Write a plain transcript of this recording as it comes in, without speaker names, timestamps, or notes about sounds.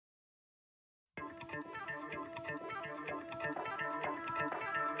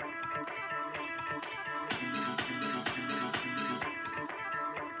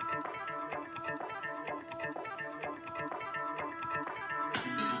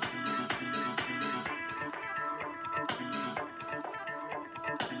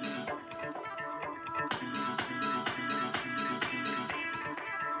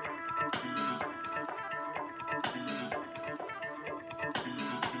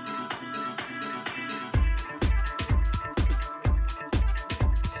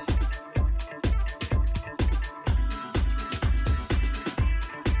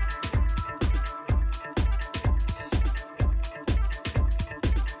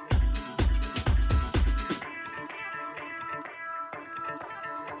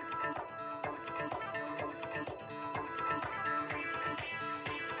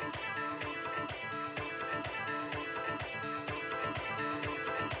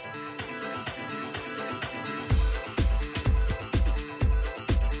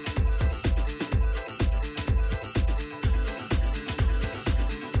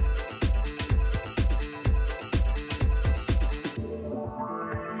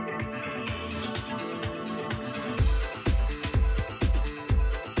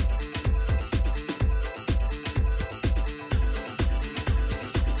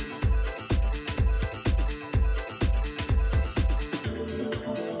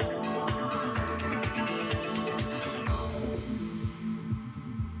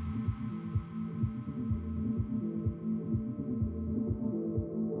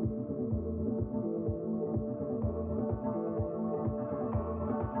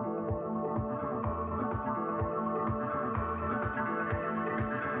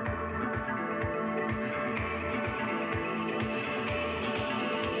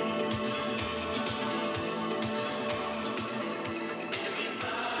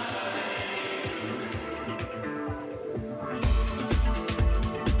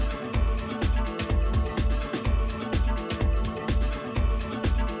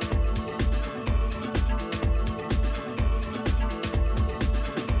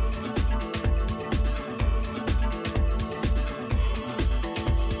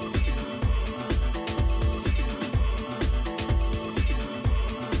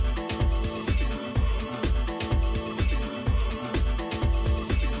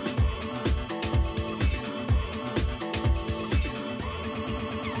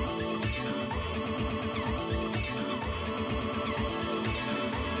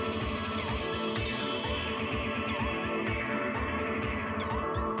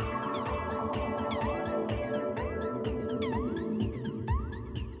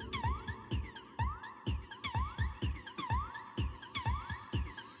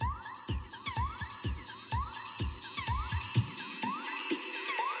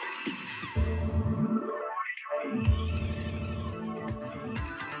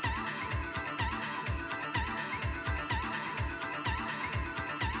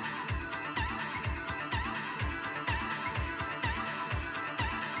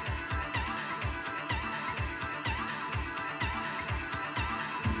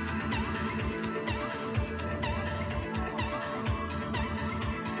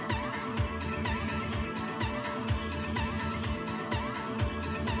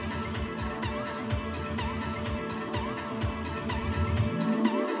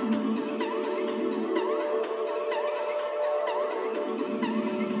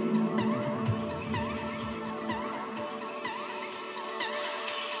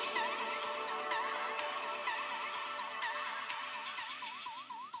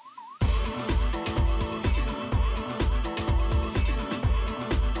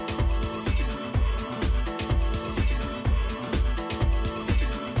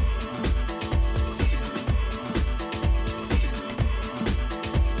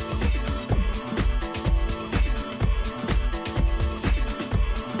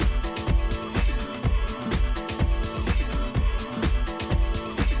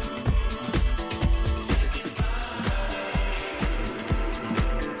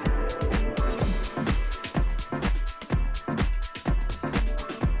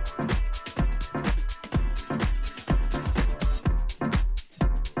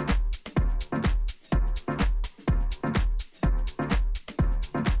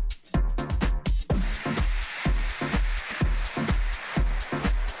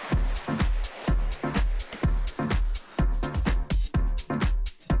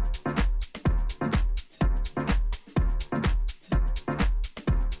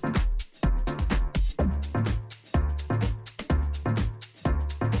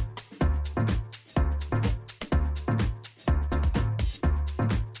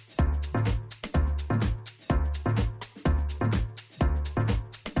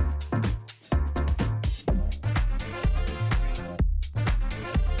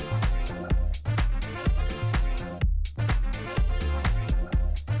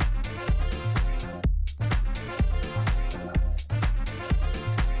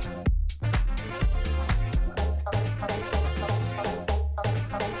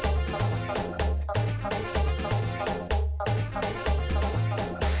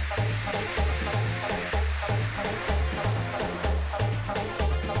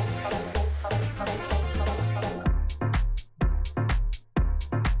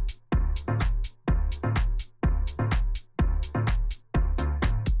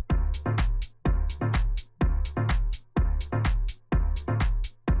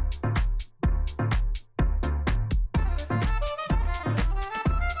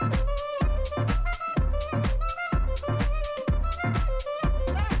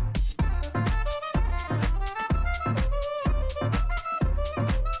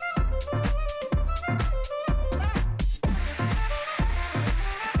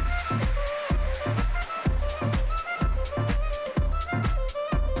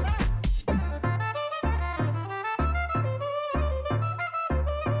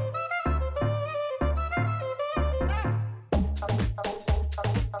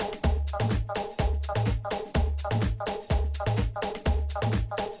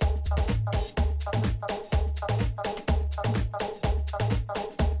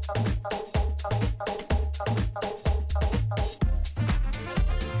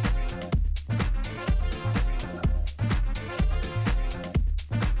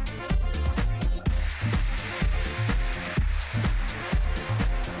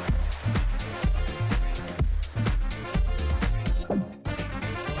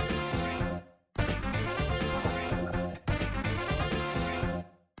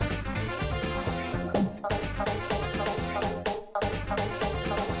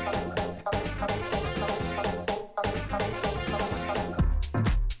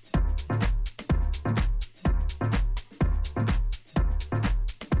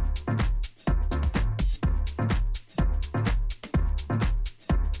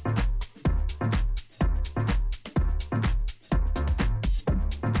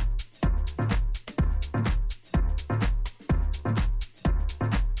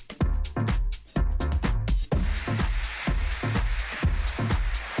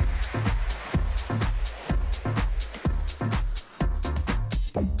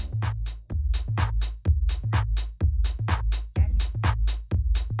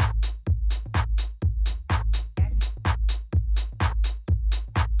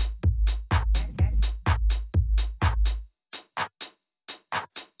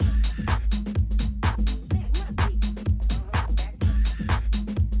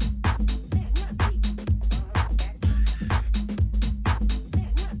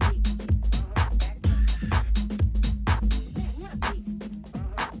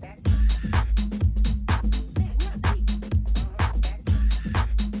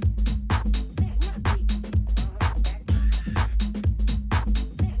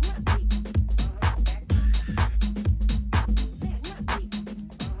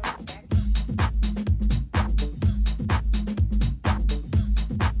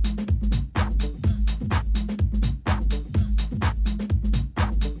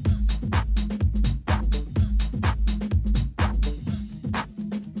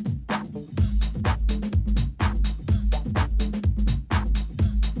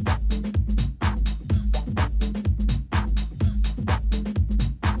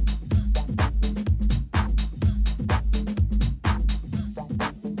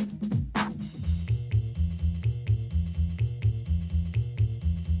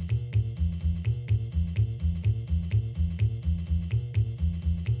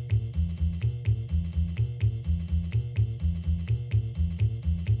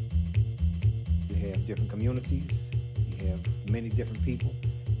communities. You have many different people,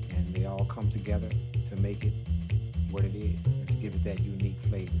 and they all come together to make it what it is and to give it that unique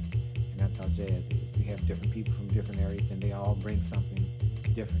flavor. And that's how jazz is. We have different people from different areas, and they all bring something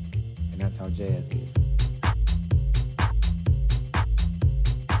different. And that's how jazz is.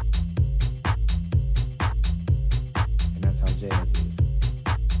 And that's how jazz is.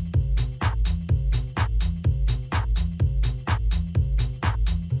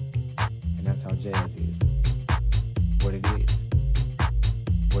 And that's how jazz is. What it is.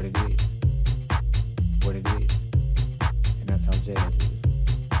 What it is. What it is. And that's how jazz is.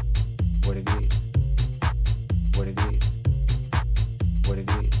 What it is. What it is. What it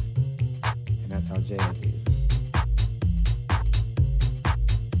is. And that's how jazz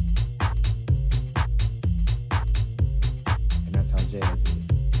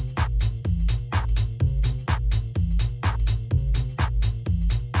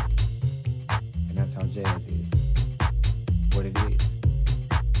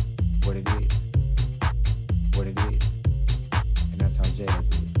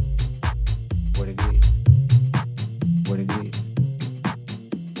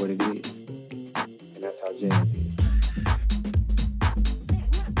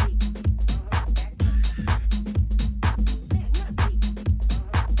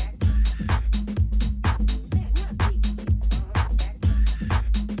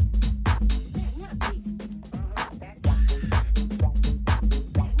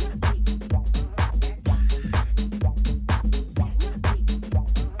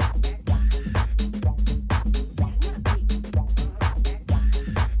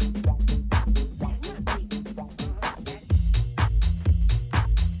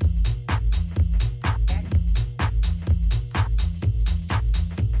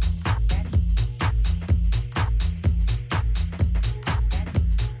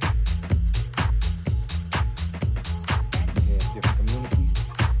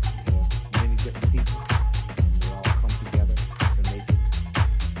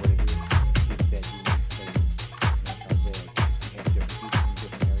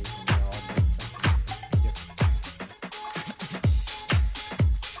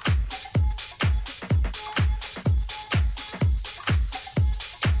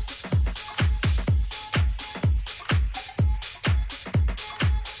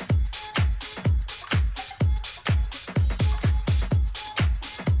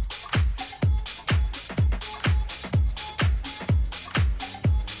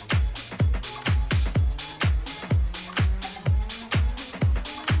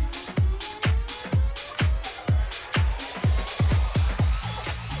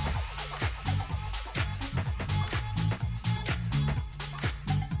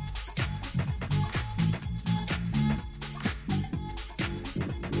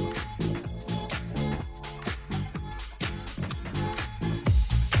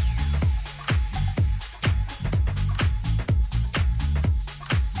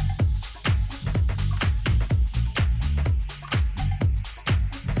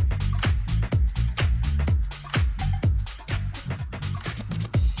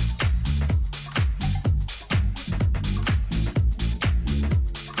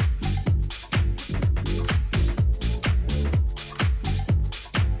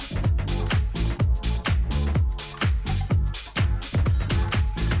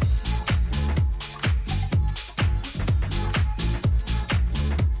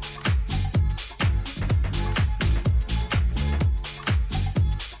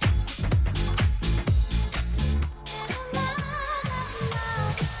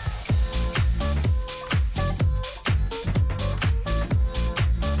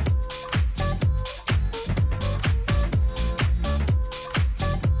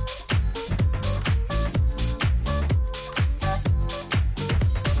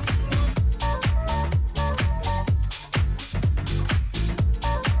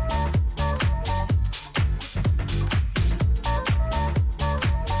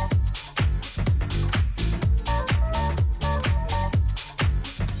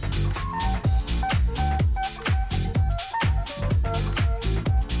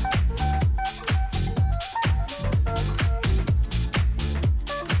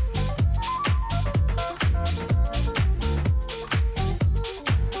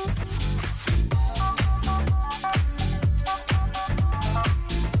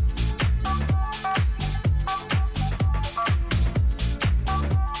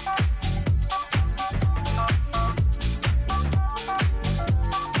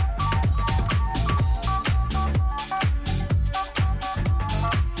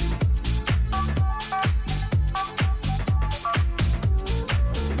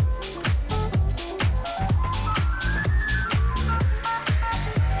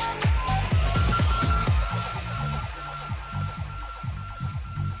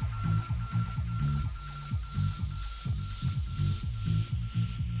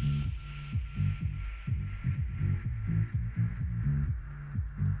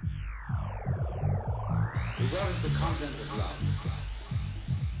What is the content of love?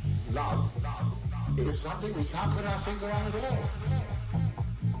 Love is something we can't put our finger on at all.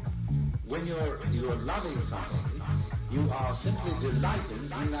 When you're loving somebody, you are simply delighting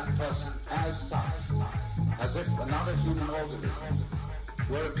in that person as such, as if another human organism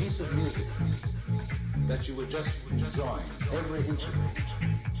were a piece of music that you were just enjoying every inch of it.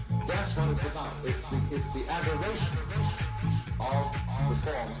 That's what it's about. It's the adoration of the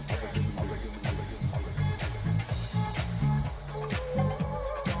form of a human being.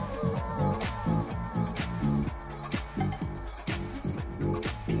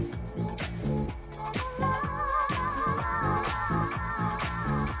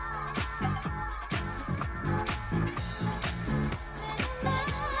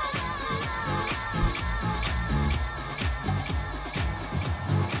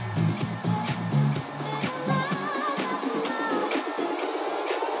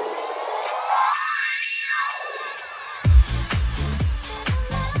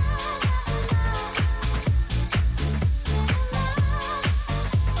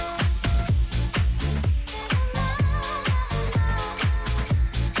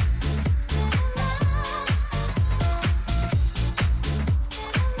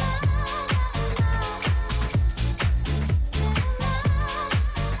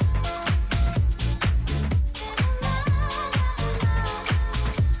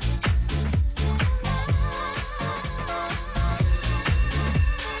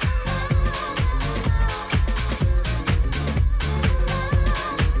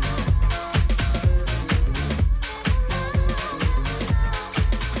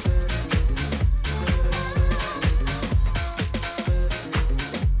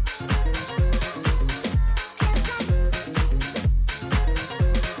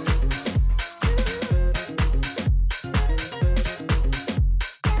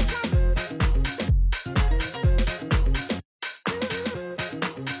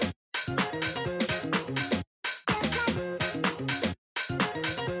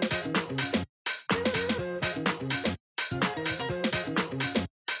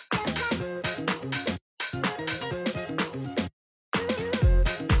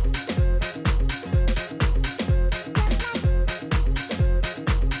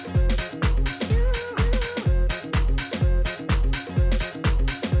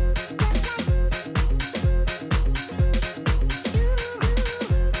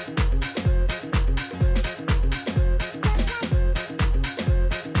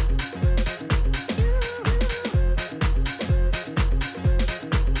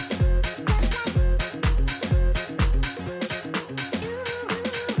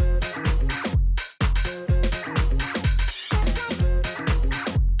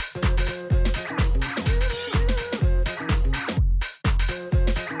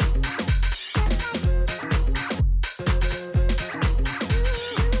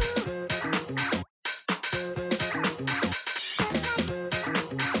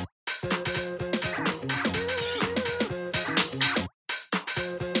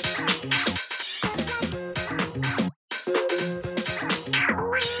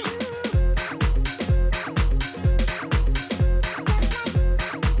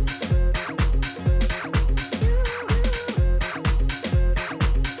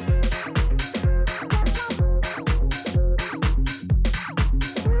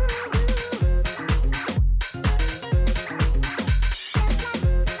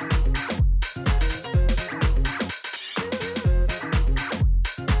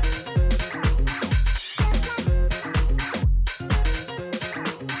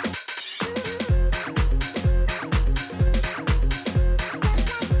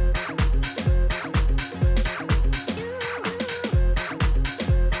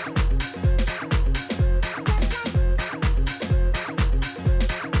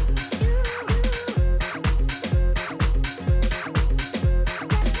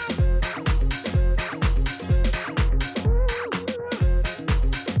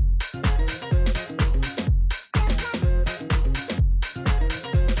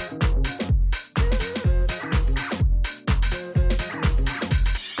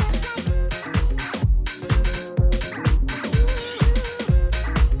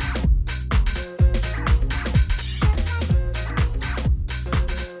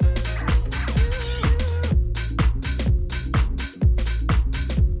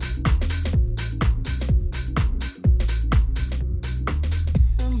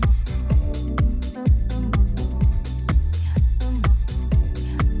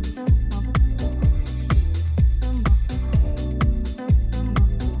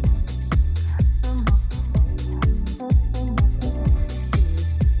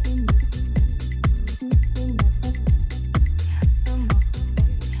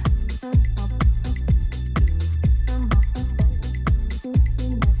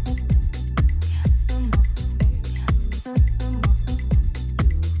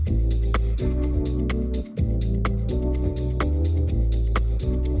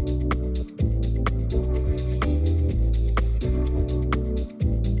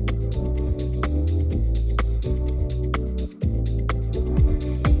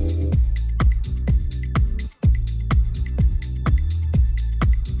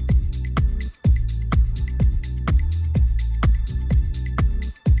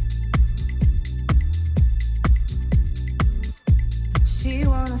 She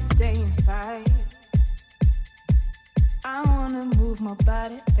wanna stay inside. I wanna move my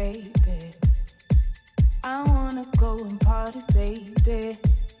body, baby. I wanna go and party, baby.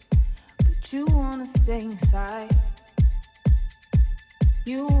 But you wanna stay inside.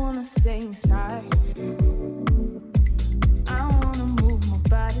 You wanna stay inside. I wanna move my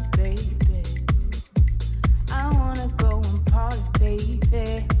body, baby. I wanna go and party,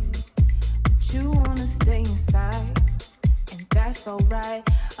 baby. But you wanna stay inside. And that's alright.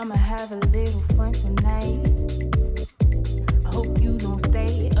 I'ma have a little fun tonight. I hope you don't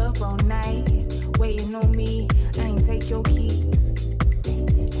stay up all night waiting on me. I ain't take your keys.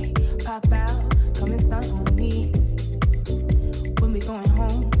 Hey, pop out, come and stunt on me. When we going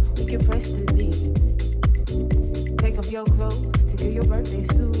home, we can press the leave. Take off your clothes to get your birthday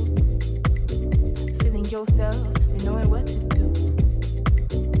suit. Feeling yourself and knowing what to do.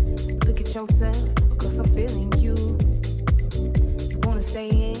 Look at yourself because I'm feeling you. You wanna stay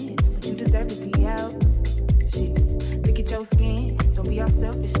in, but you deserve to be out. Shit, look at your skin, don't be all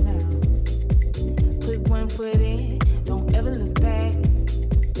selfish now. Put one foot in, don't ever look back.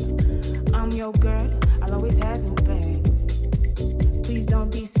 I'm your girl, I'll always have your back. Please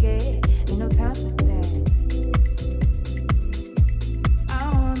don't be scared, ain't no time for that. I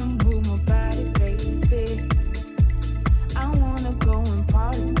wanna move my body, baby.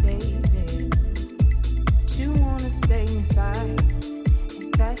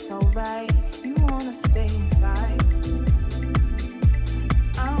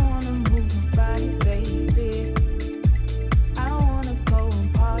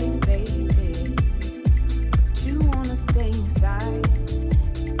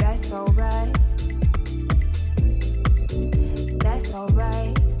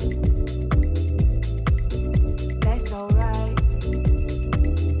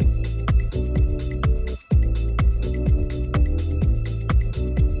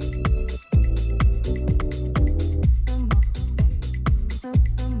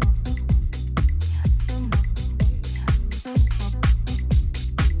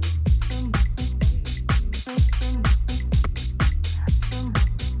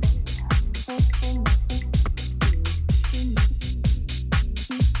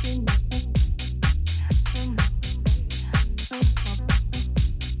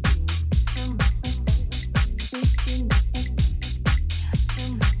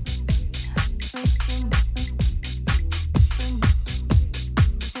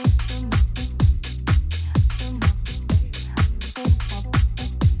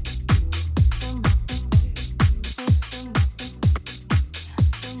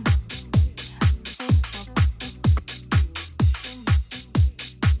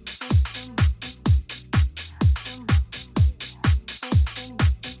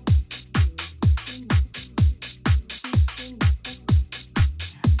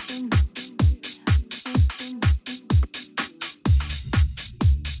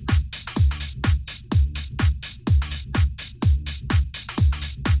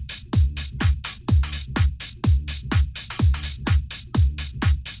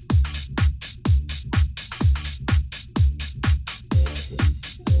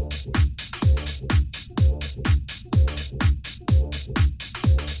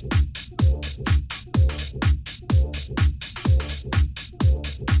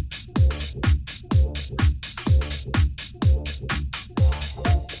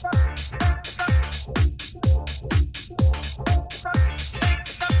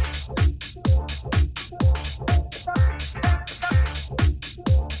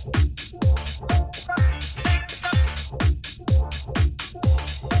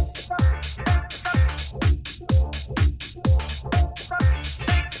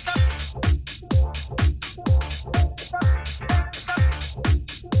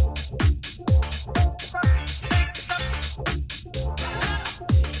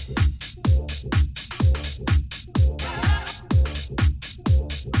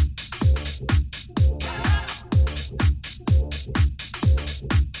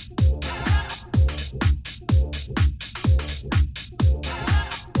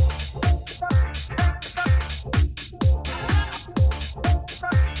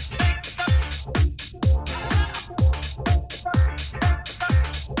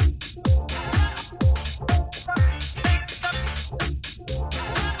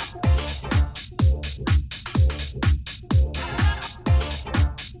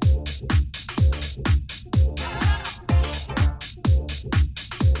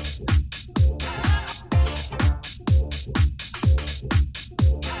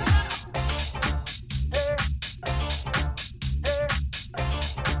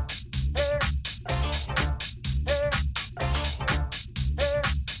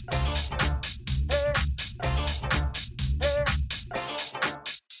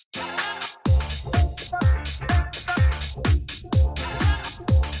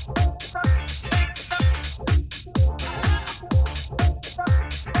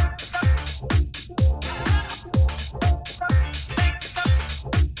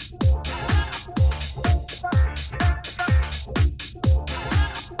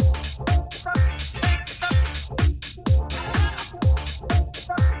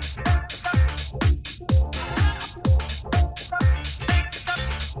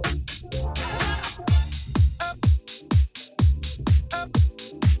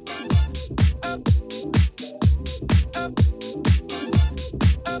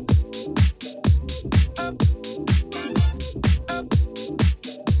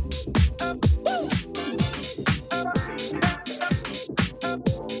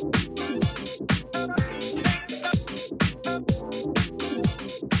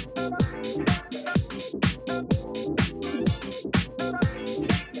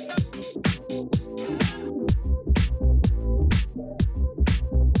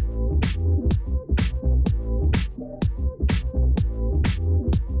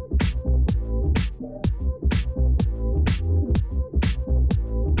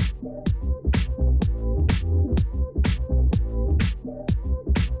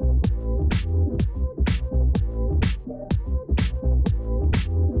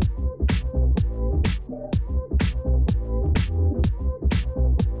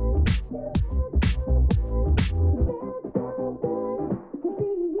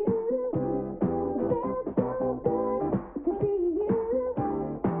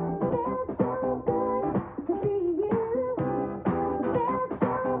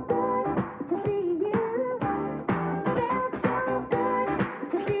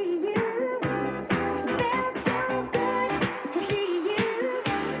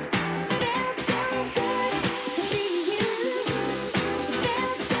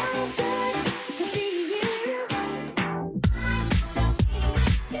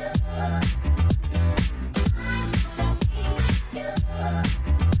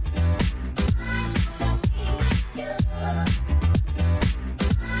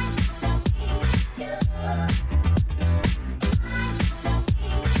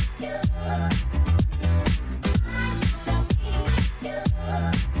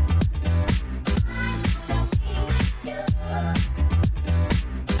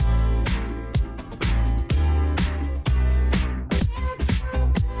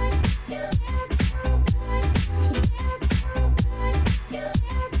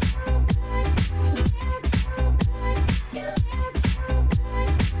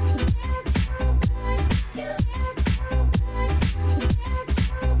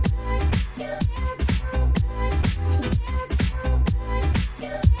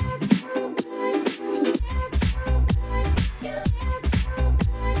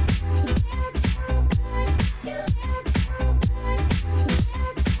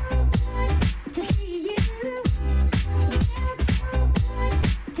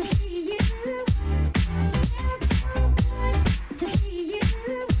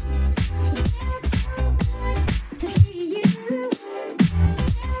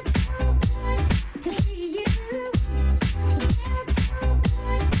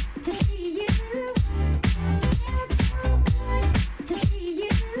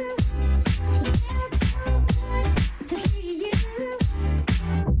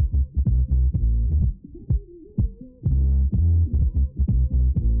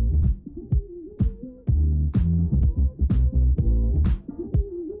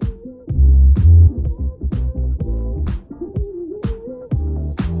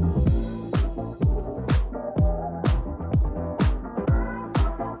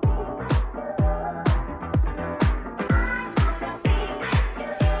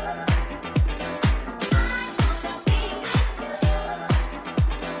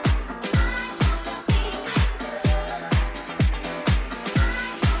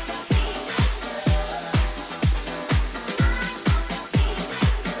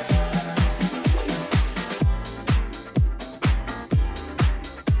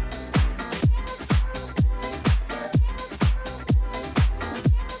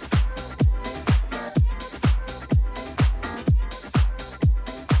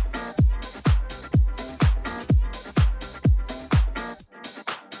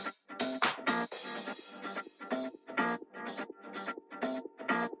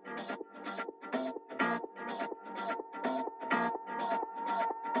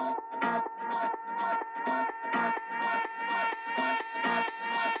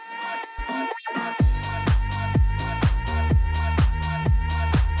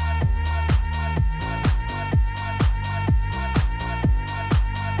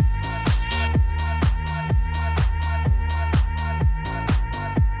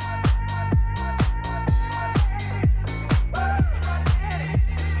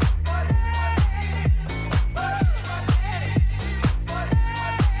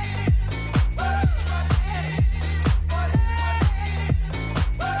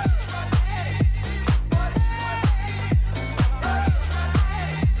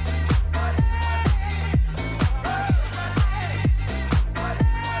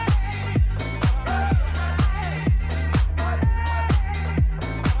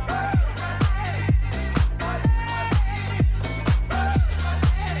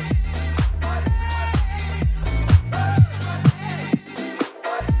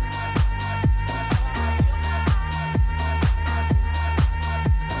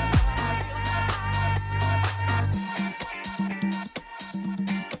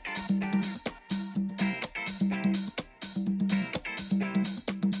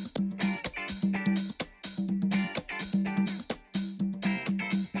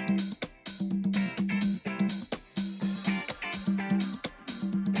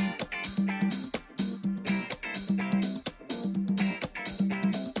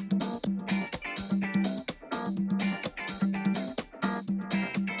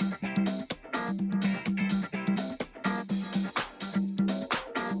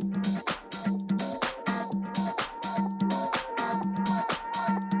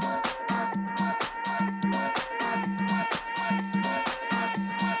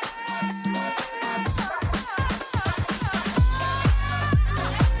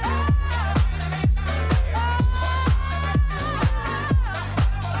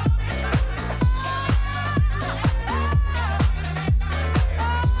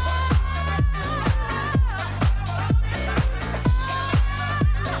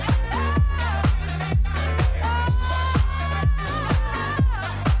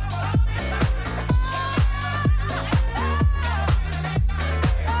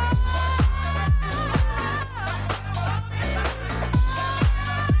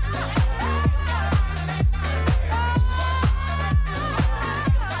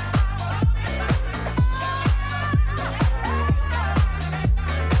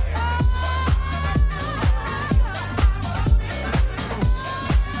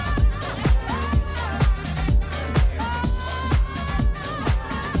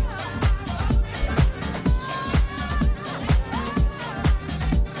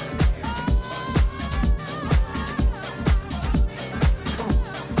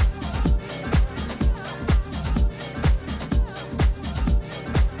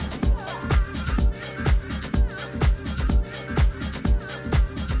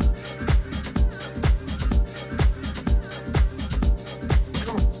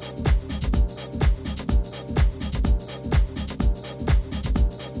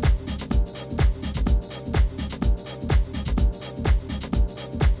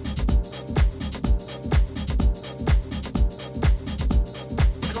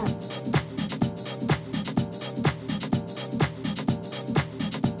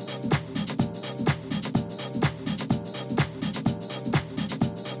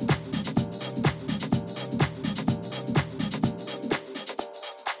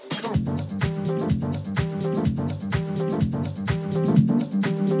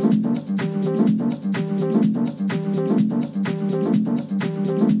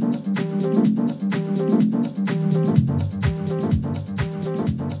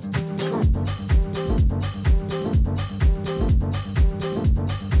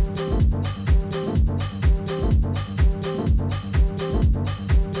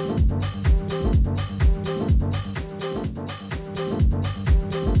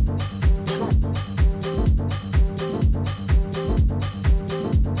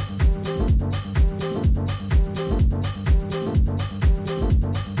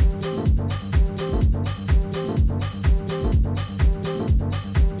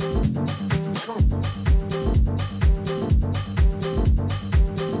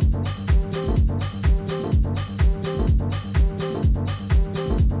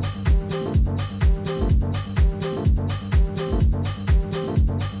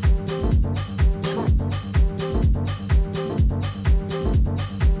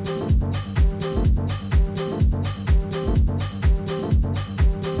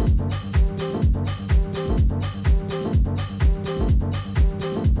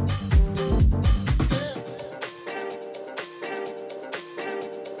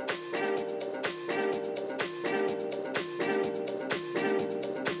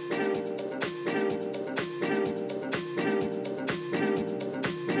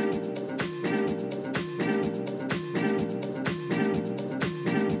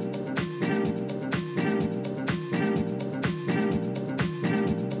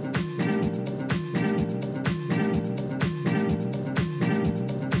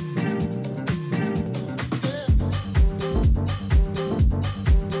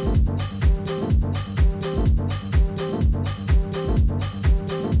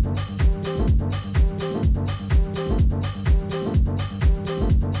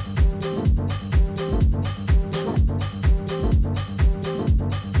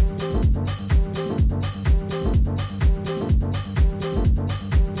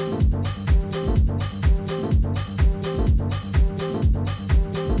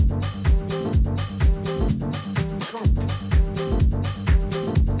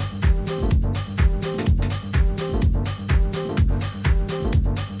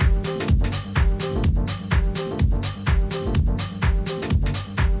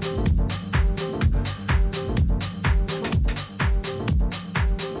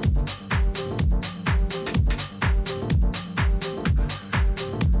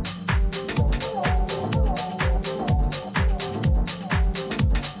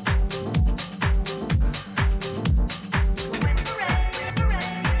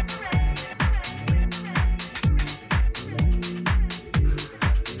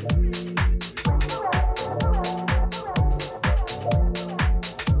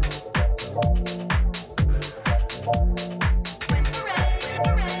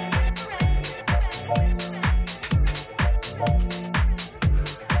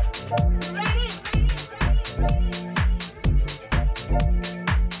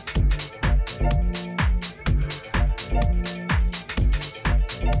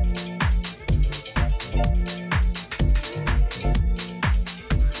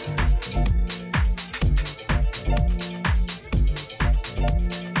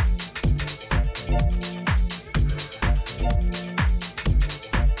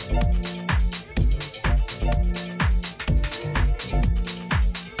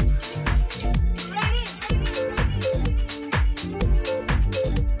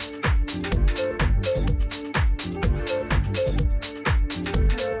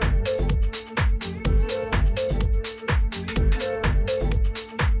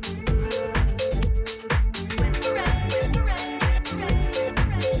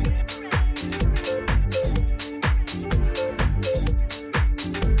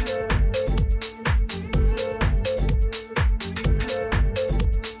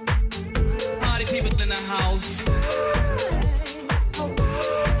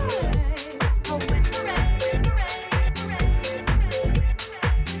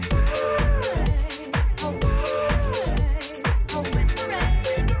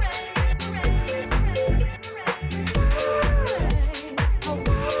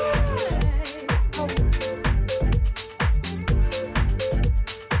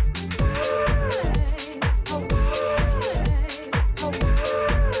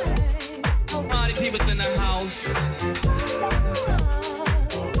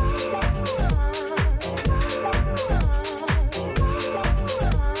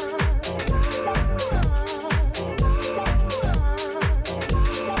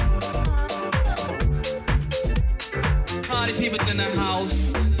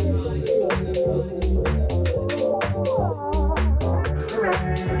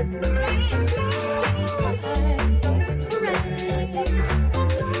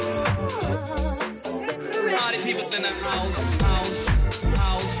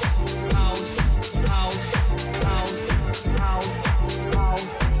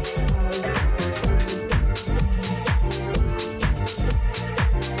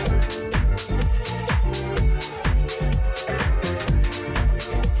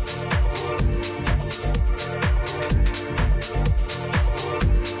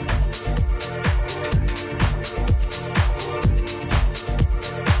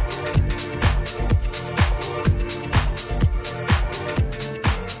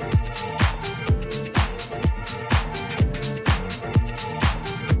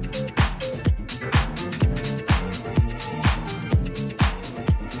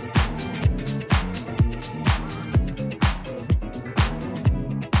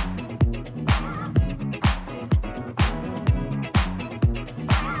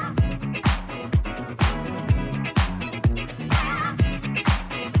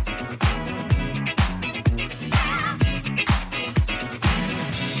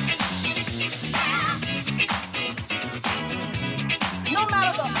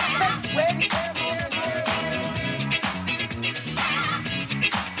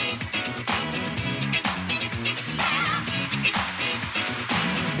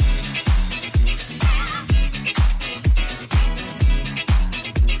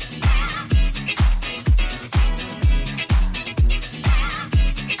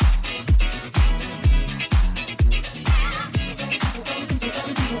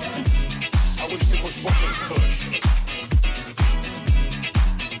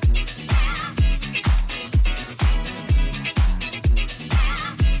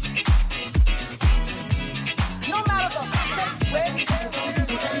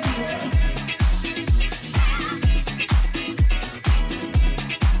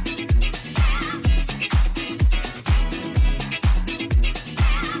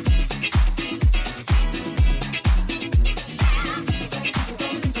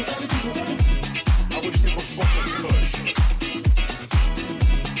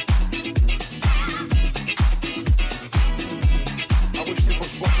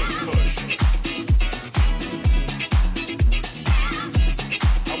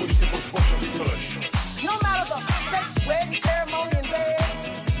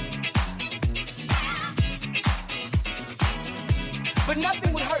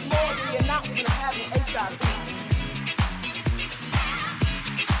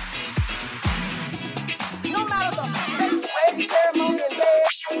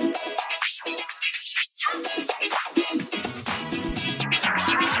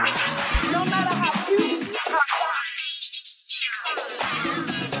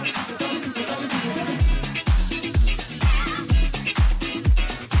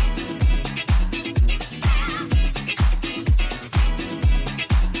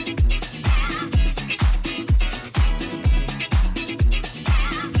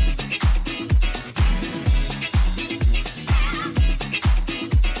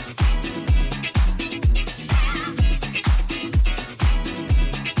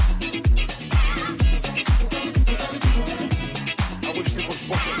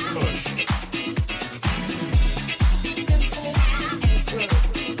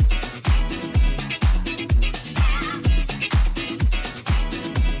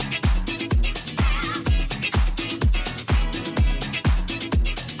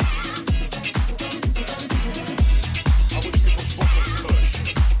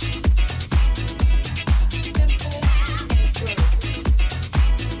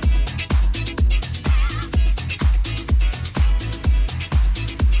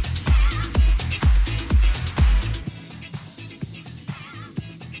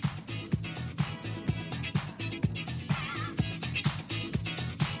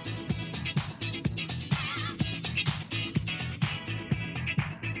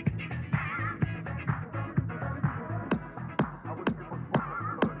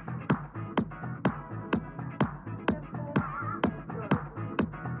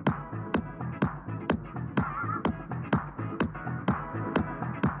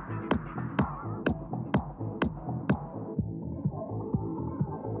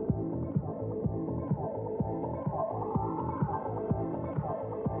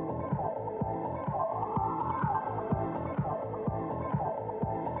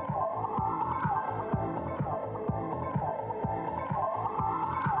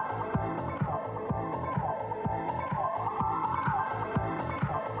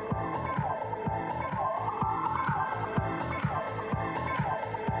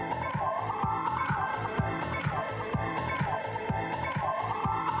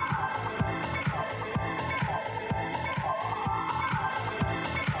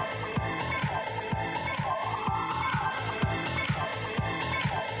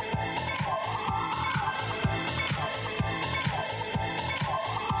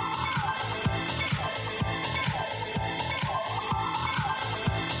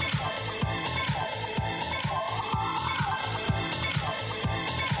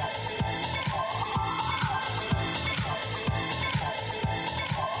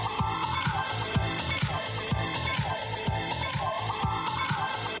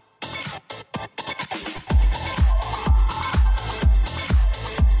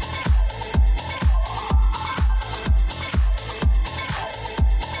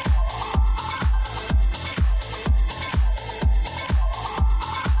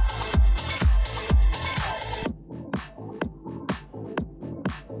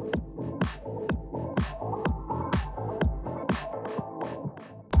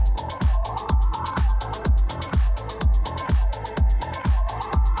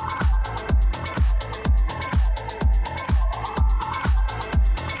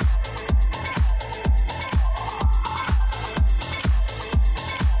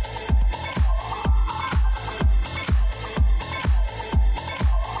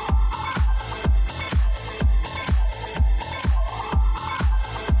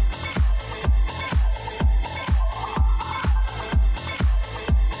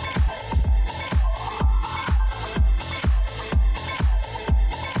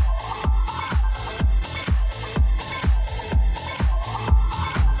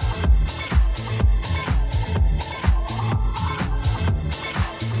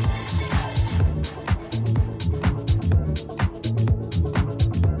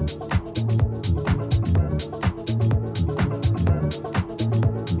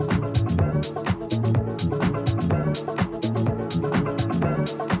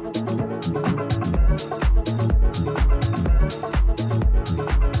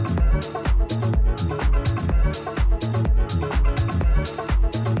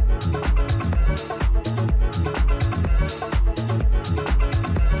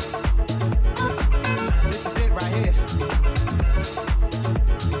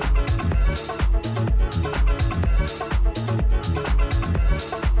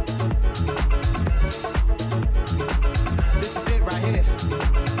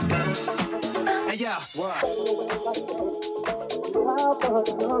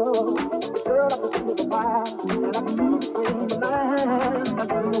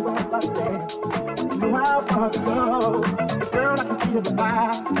 heart go. Girl, I can feel the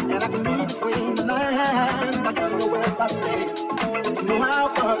fire, and I can read between the lines. I can know where I stay. You know how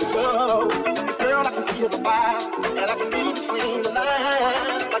far to go. Girl, I can feel the fire, and I can read between the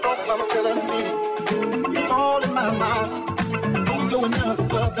lines. I don't come telling me it's all in my mind. Don't go another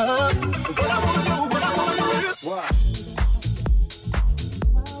further. What I wanna do, what I wanna do is what?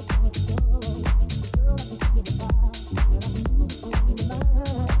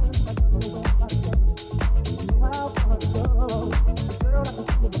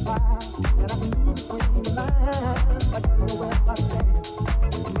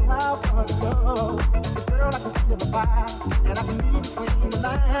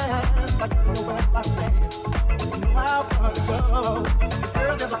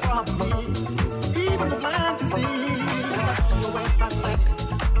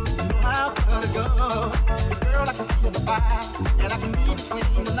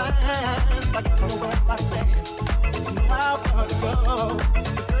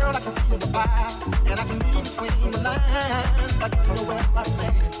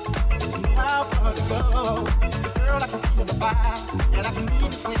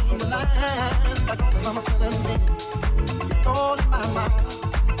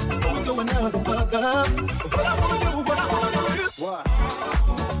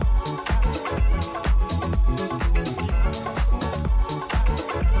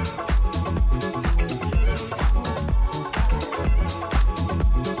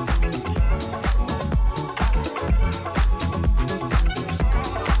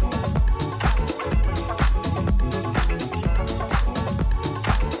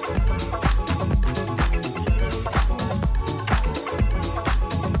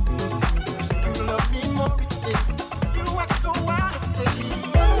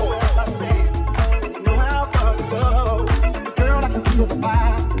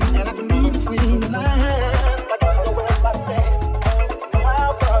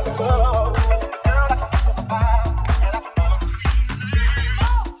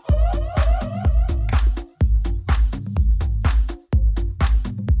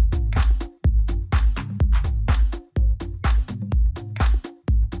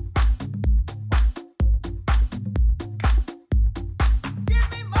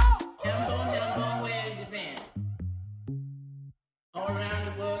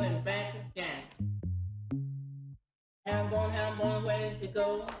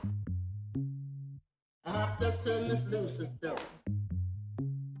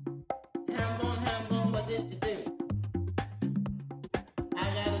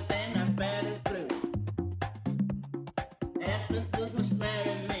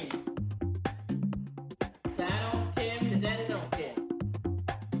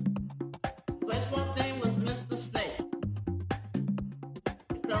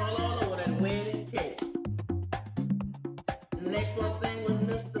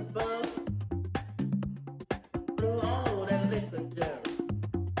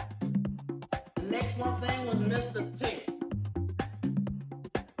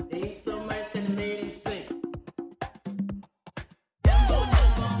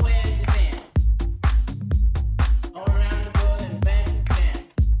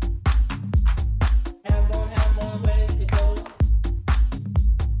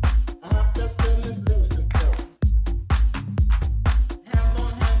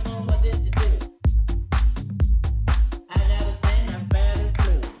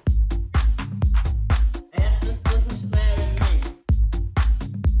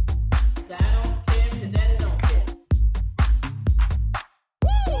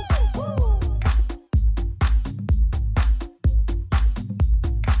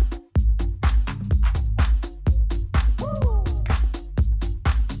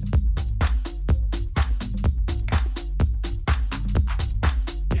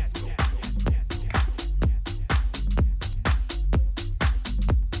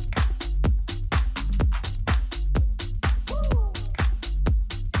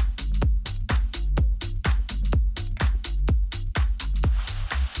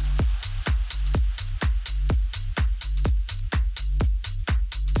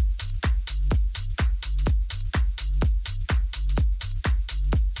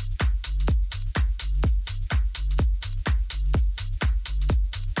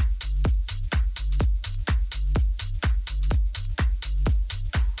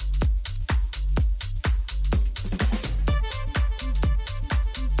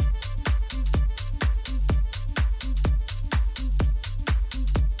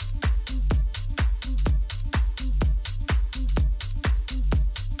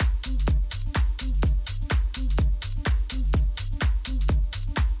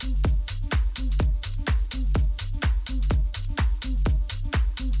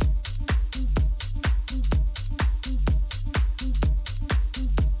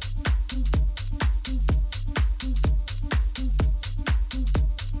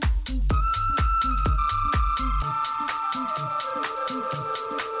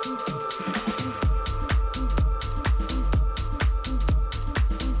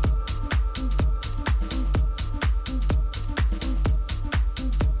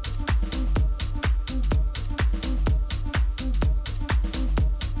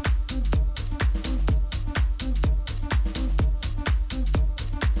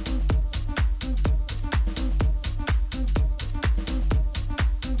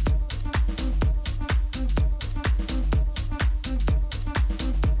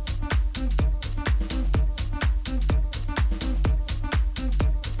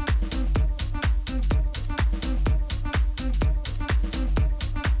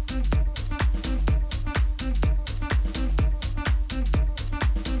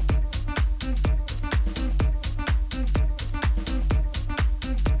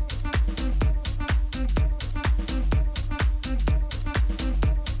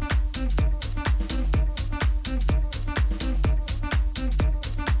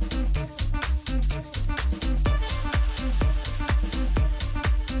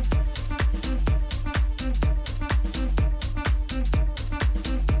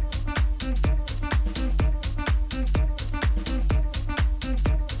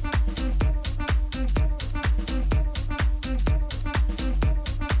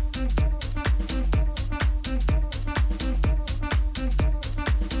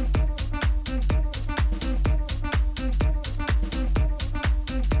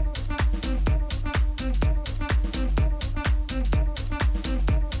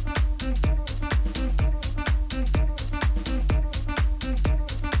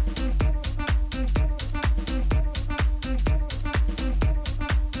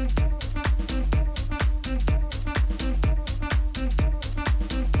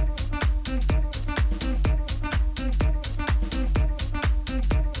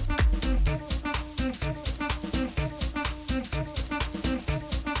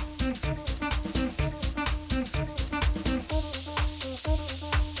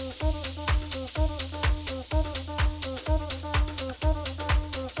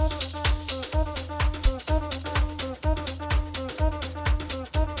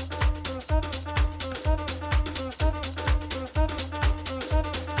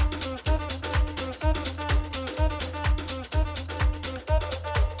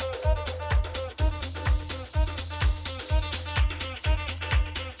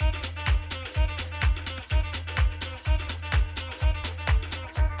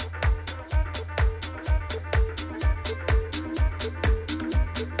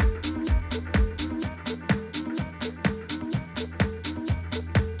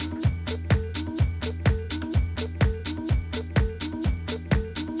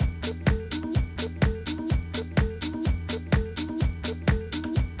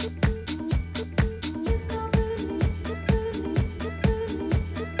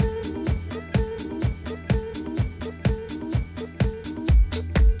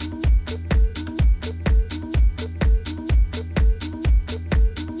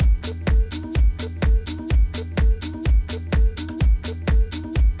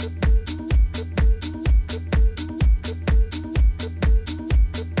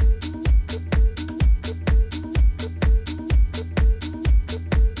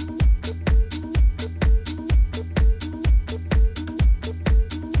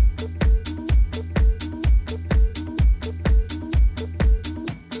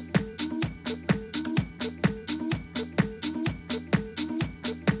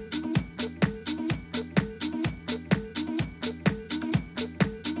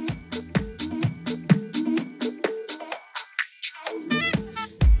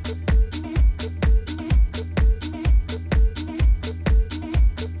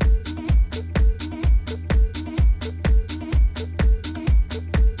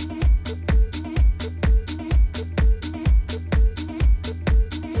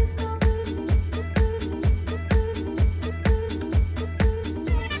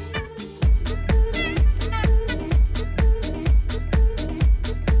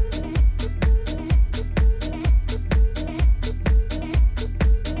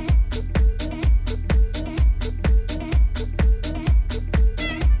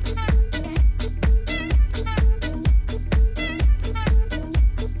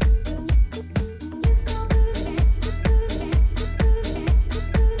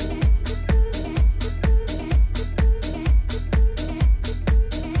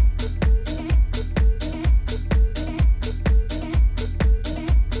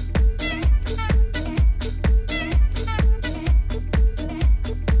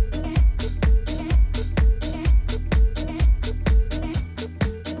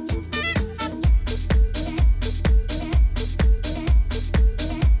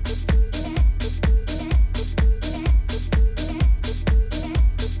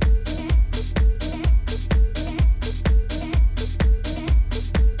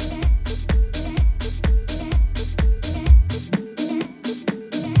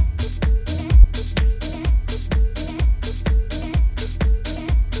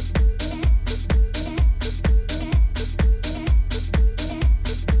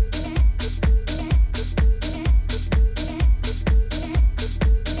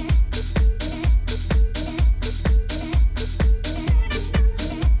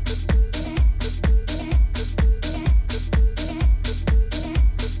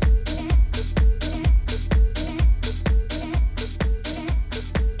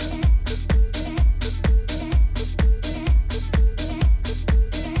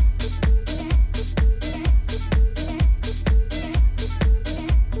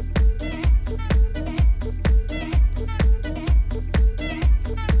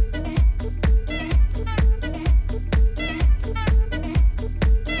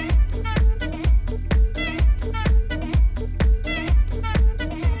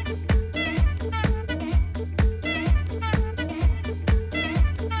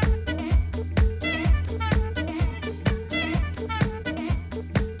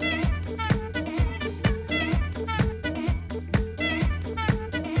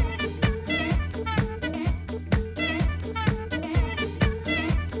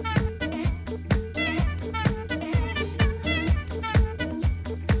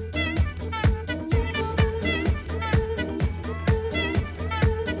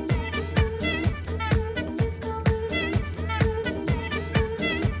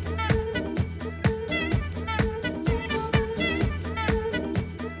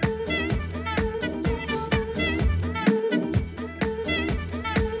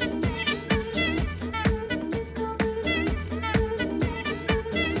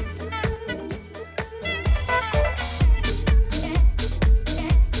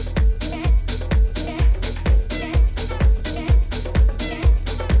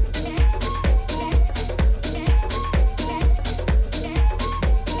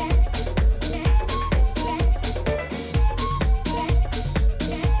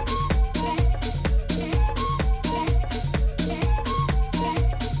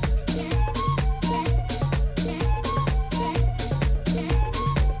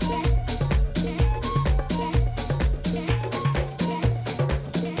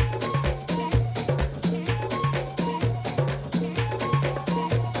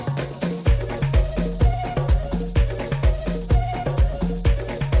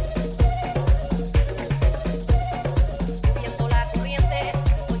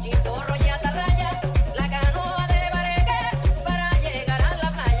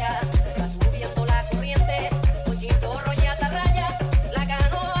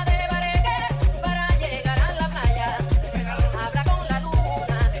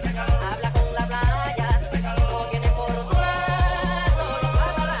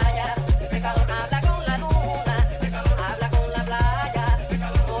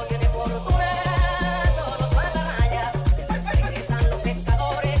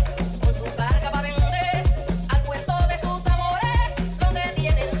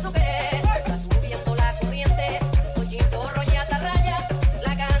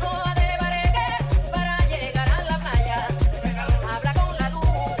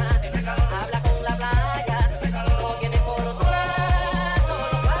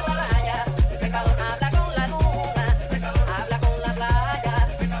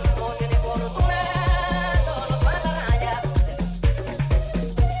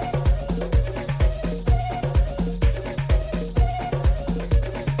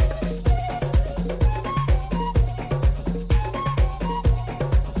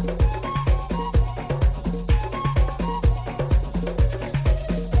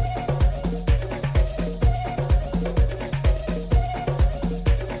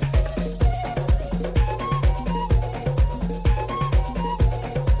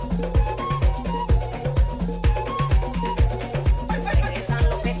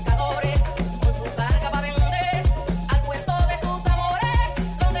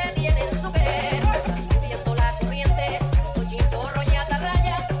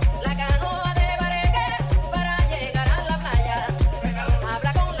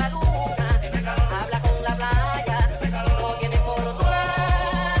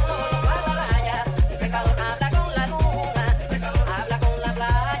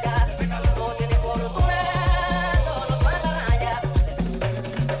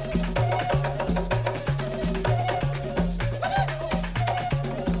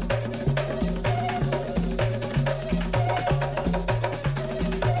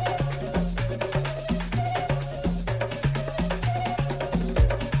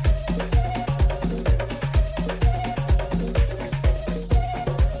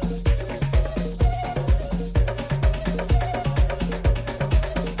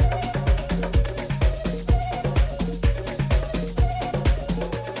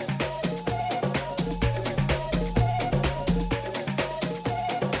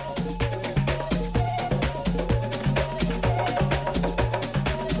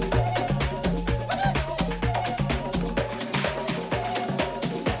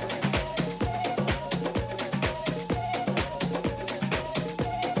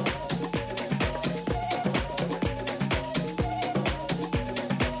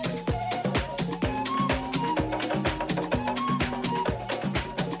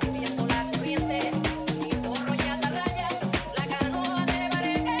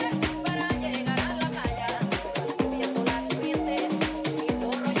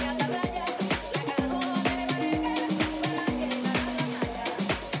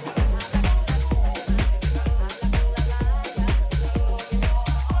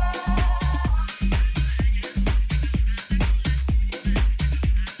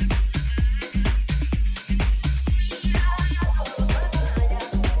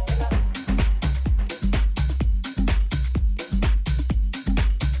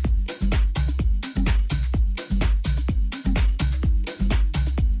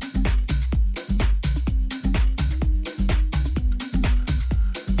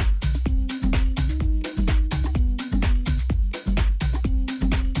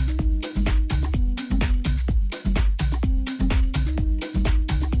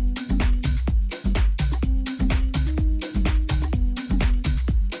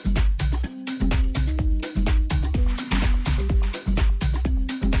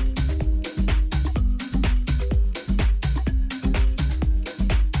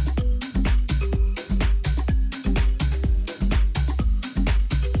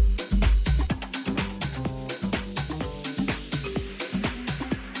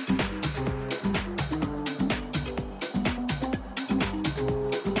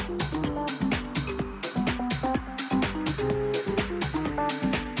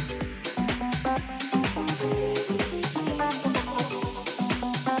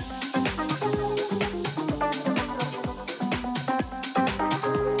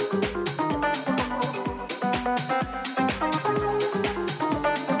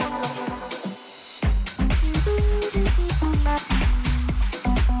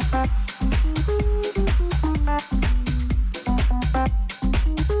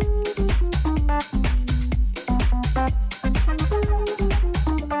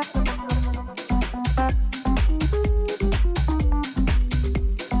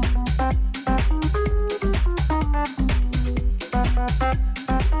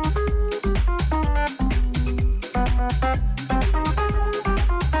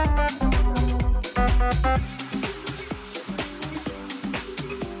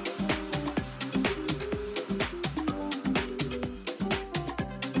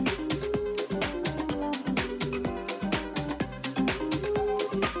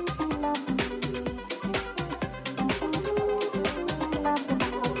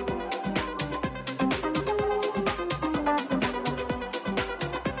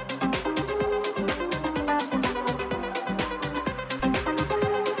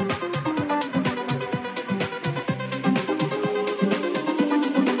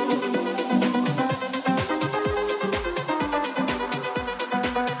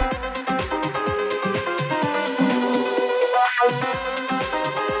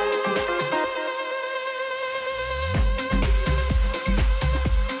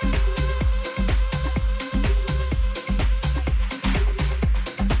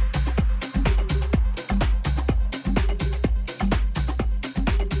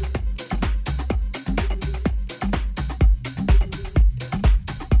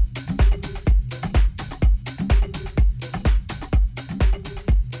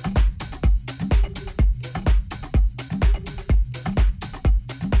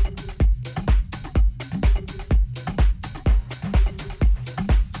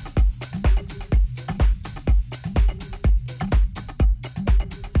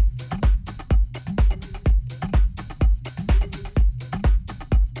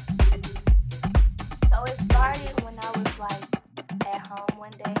 one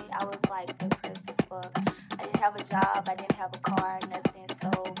day. I was like depressed as fuck. I didn't have a job, I didn't have a car, nothing.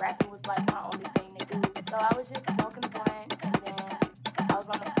 So rapping was like my only thing to do. So I was just smoking a blunt, and then I was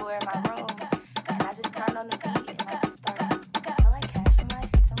on the floor in my room, and I just turned on the beat, and I just started. I like cashing my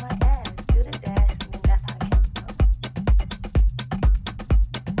hits on my ass, do the dash, and then that's how I came from.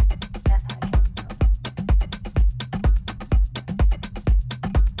 That's how I came from.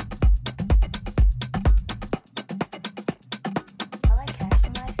 I like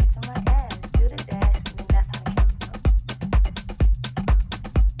cashing my hits on my ass, do the dash, and then that's how I came from.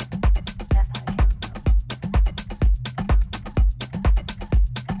 That's how I came from.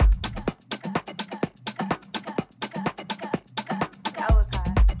 I was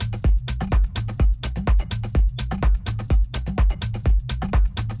high.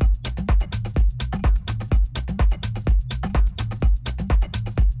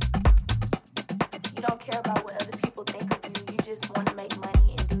 You don't care about what other people think of you. You just want to make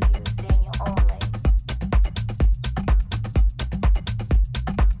money and do you, stay in your own lane.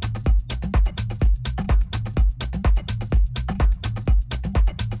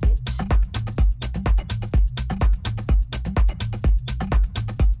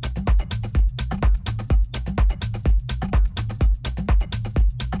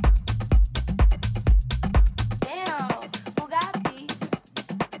 Damn, who got beef?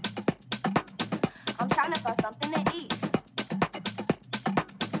 I'm trying to find something to eat.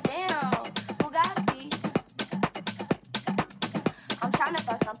 Damn, who got beef? I'm trying to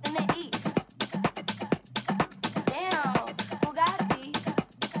find something to eat. Damn, who got beef?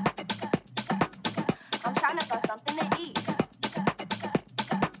 I'm trying to find something to eat.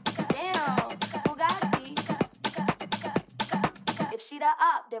 Damn, who got beef? If she the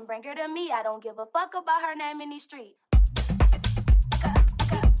op, then bring her to me. I don't give a fuck about her name in these streets.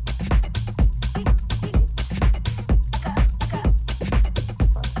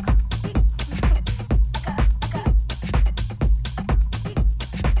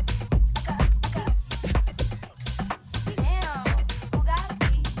 Damn, who got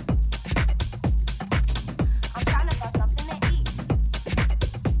beef? I'm trying to find something to eat.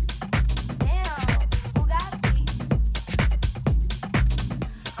 Damn, who got beef?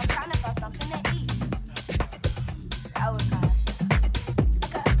 I'm trying to find something to eat.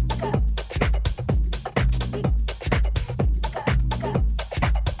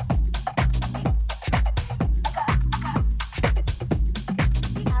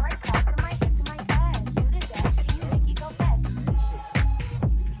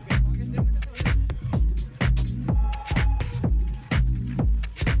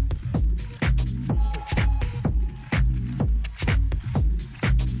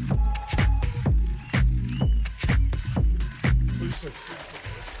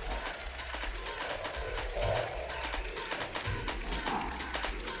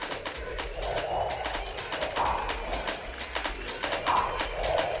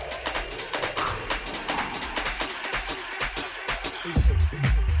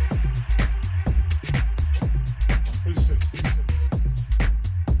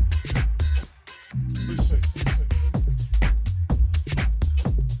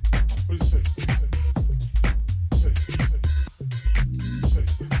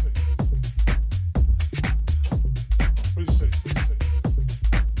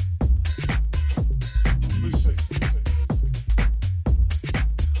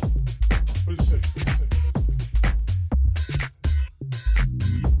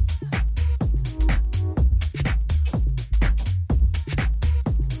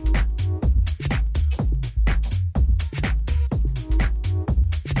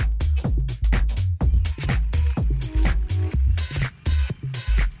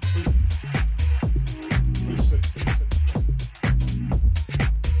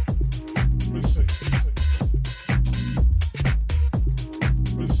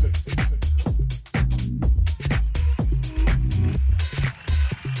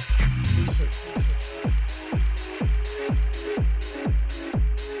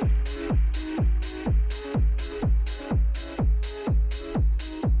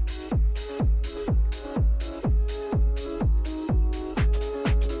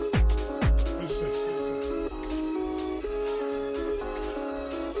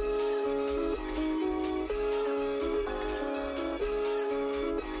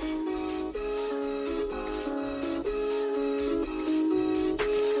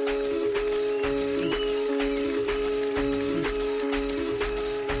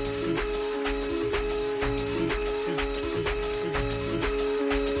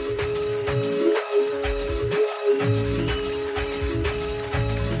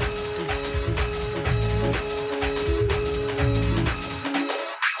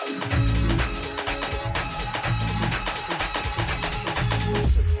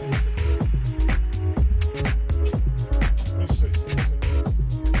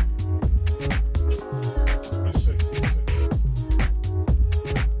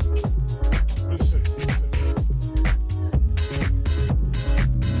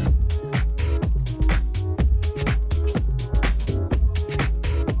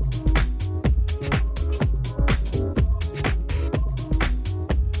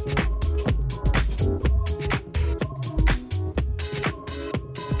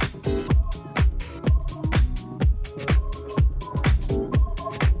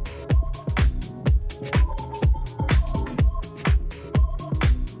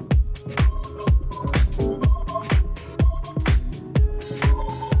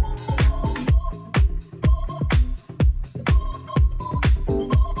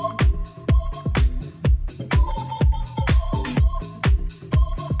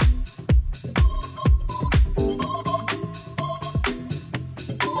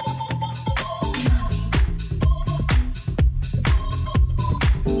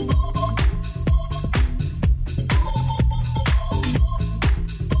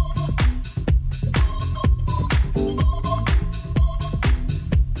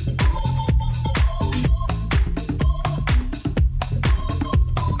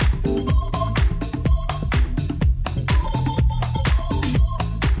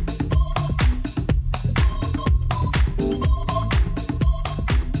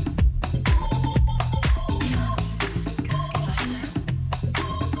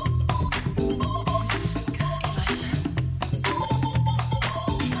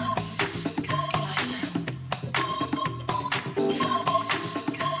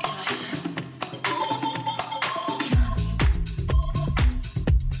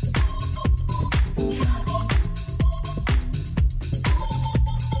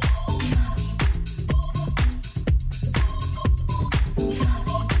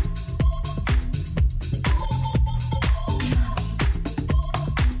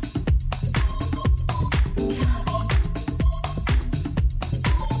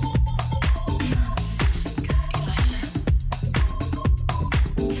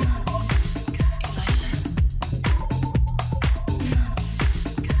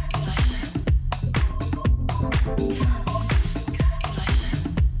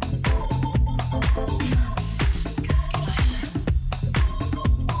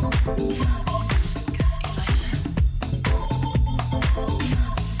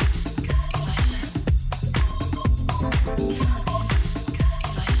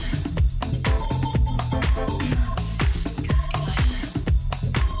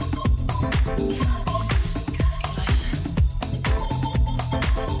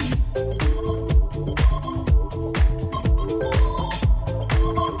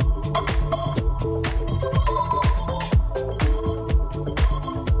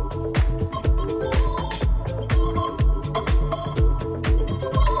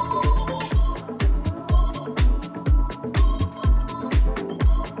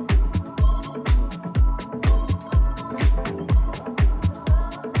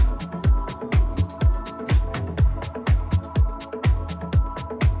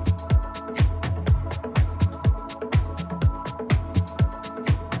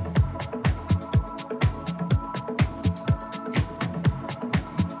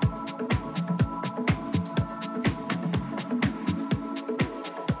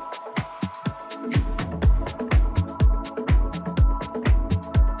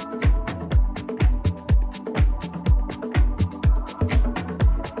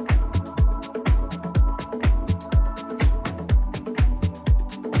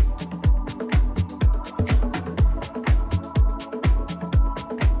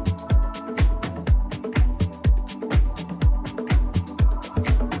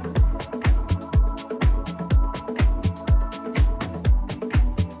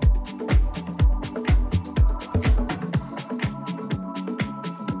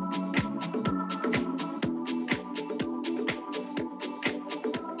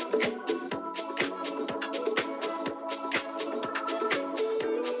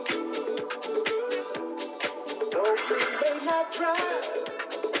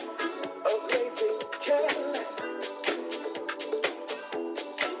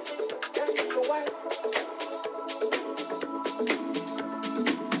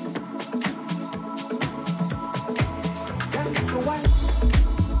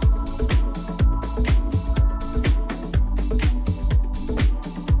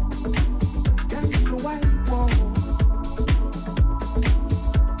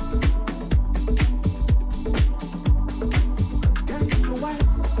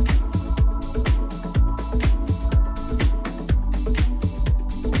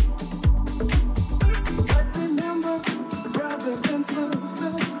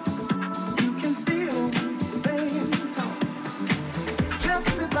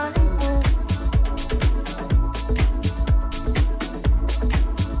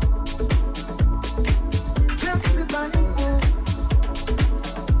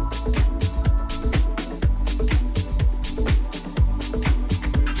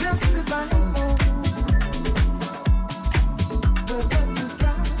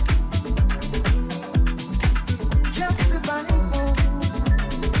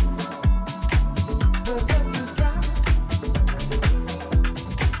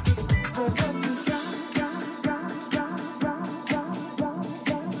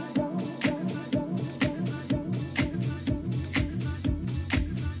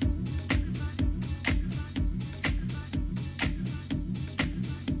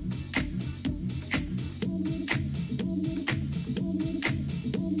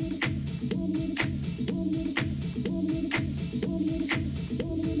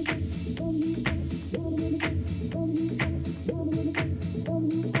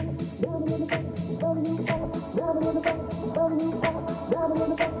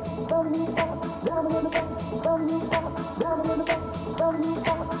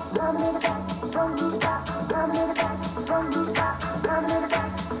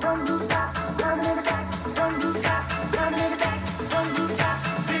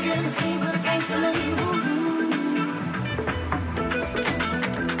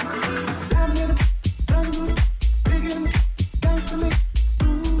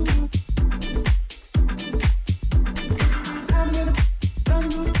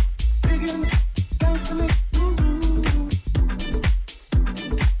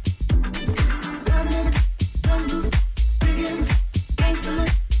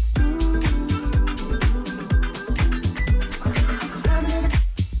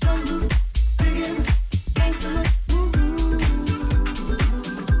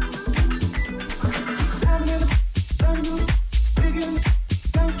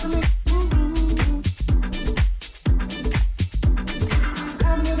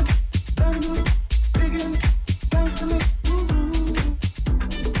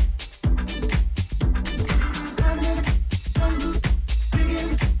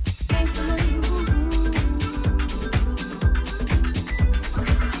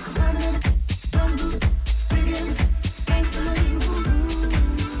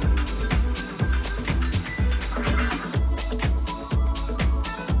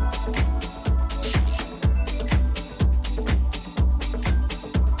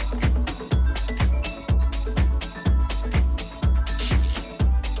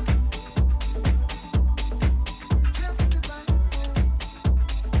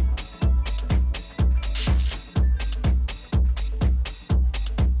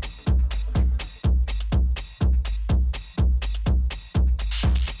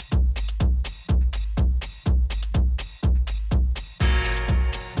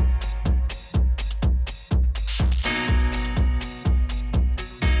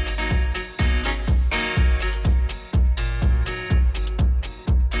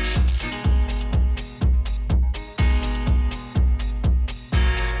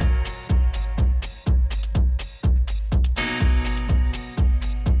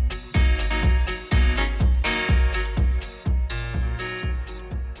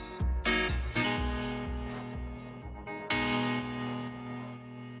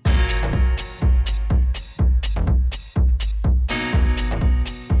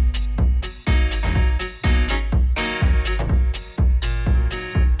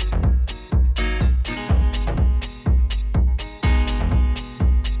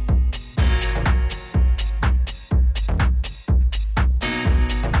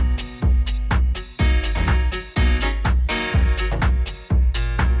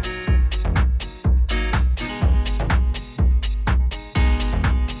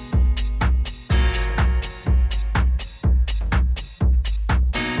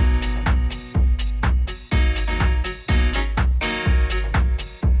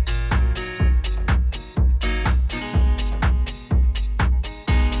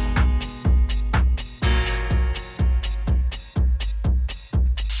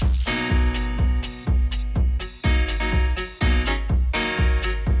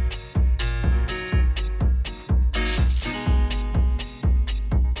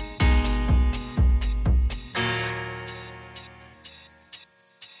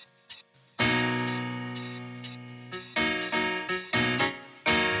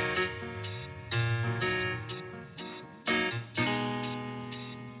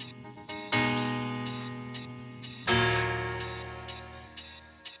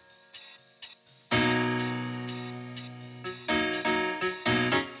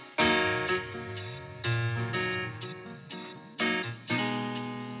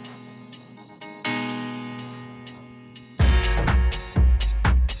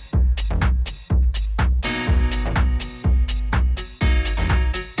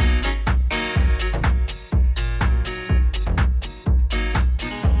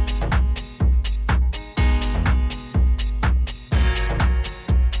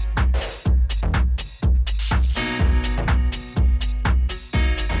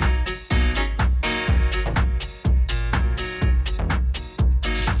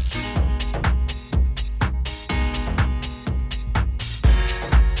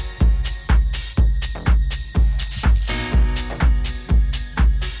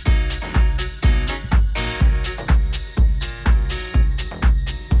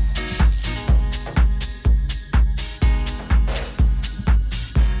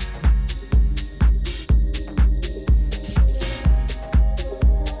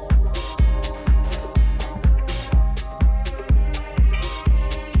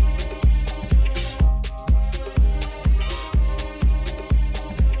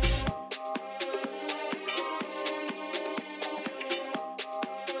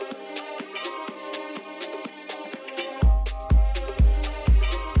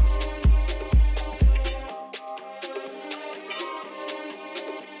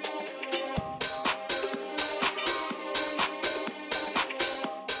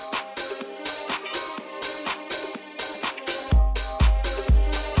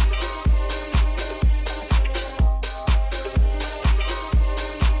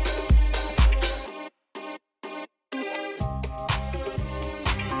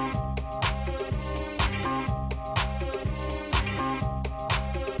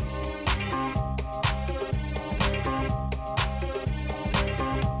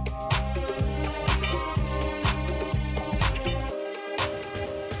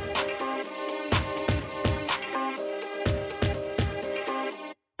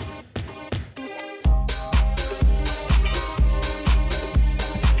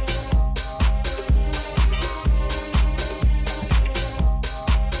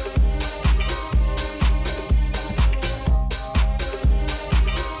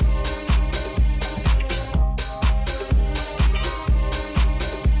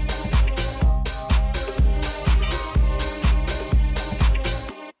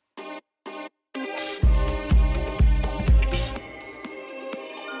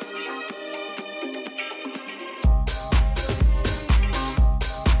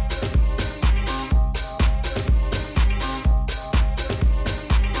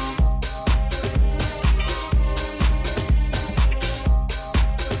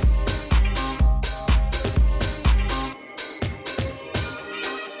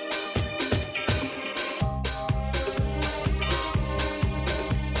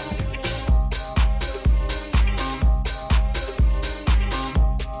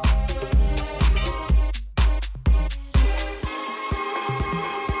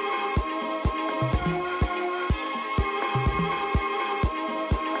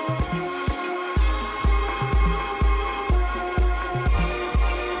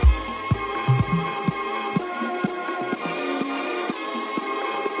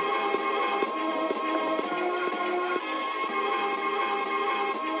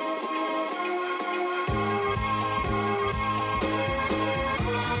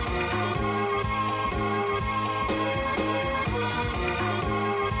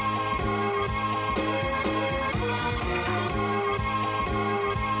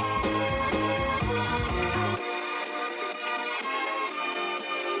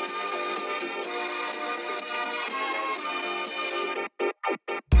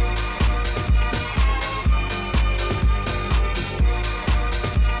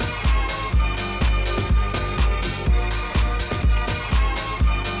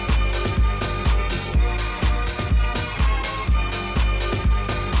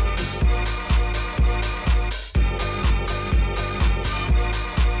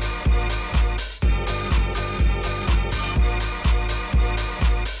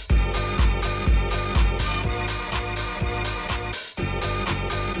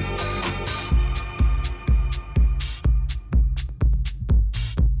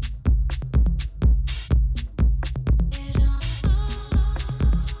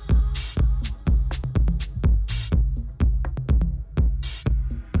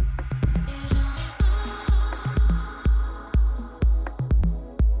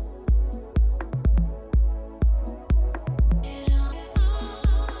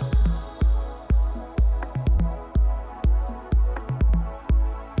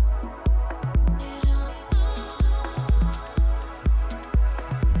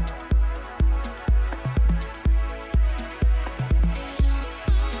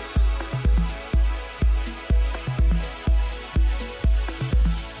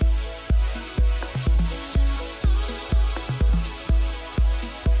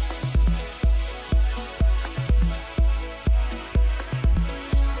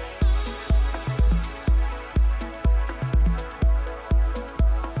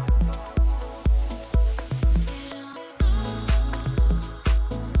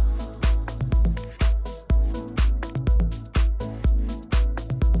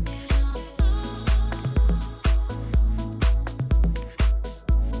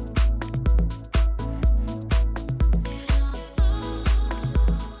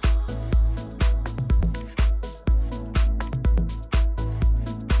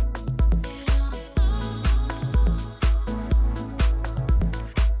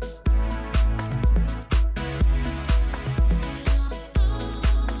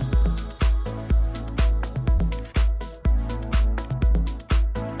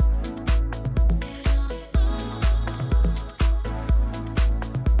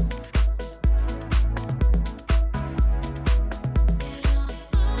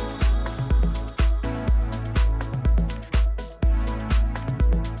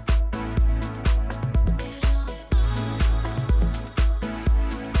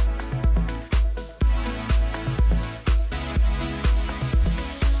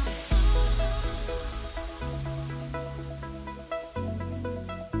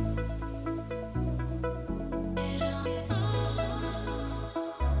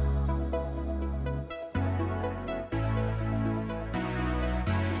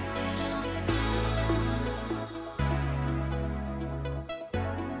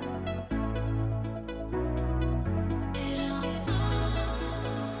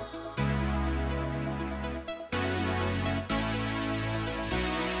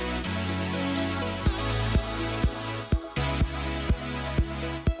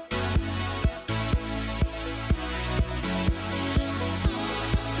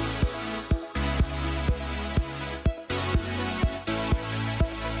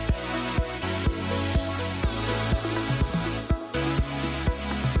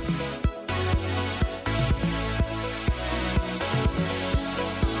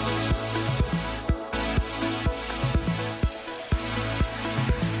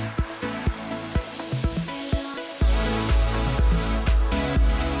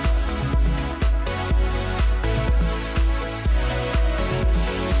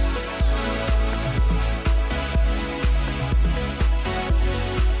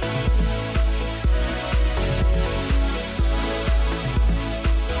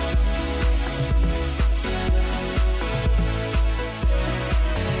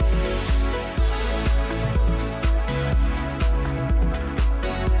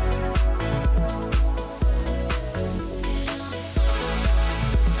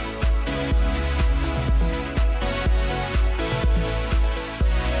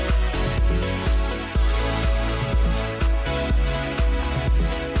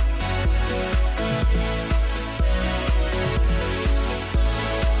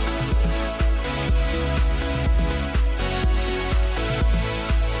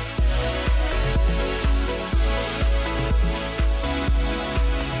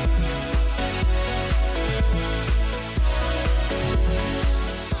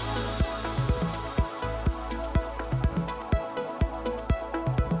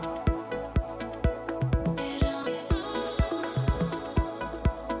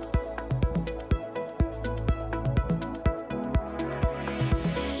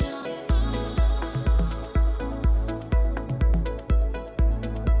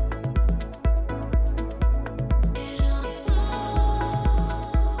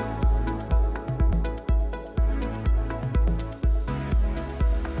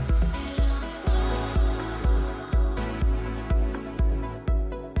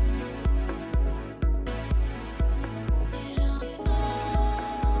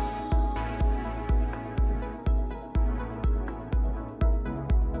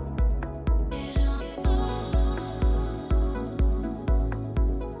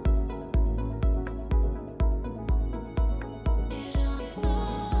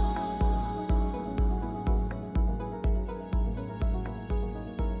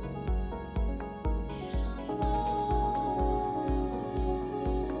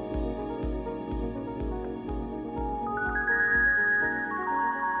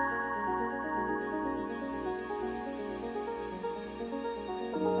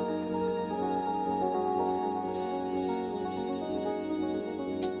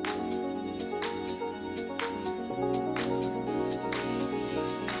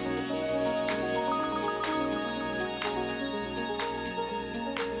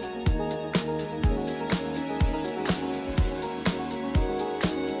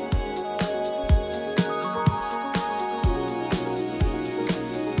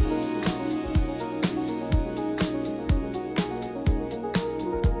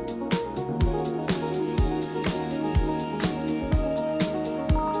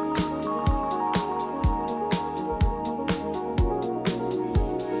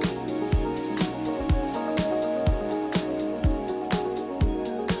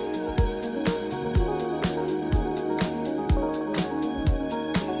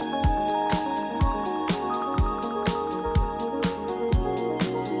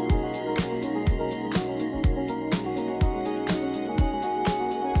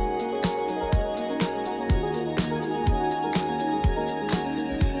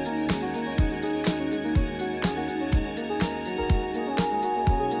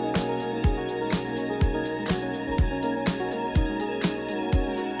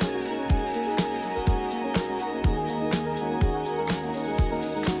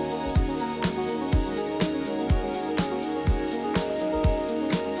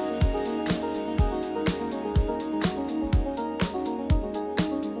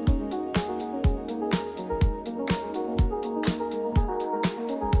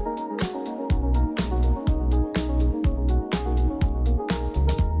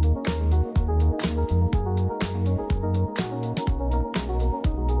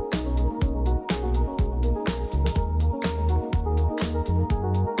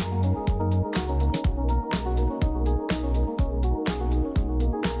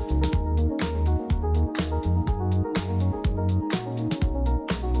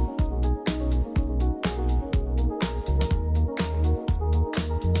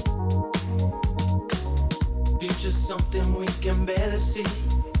 can barely see.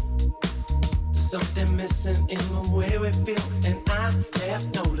 There's something missing in the way we feel, and I have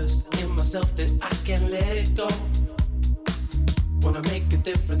noticed in myself that I can't let it go. Wanna make a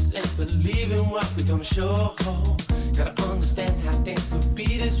difference and believe in what we're gonna show. Gotta understand how things could be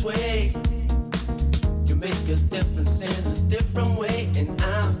this way. You make a difference in a different way, and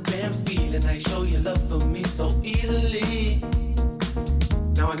I've been feeling how you show your love for me so easily.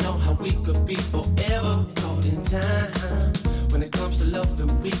 Now I know how we could be forever caught in time. When it comes to loving,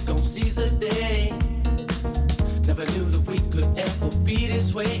 we gon' seize the day. Never knew that we could ever be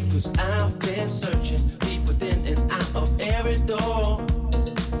this way, 'cause I've been searching deep within and out of every door.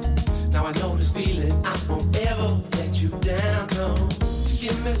 Now I know this feeling, I won't ever let you down, no.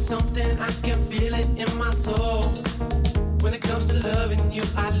 Give me something, I can feel it in my soul. When it comes to loving you,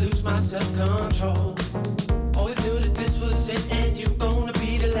 I lose my self-control. Always knew that this was it and you gonna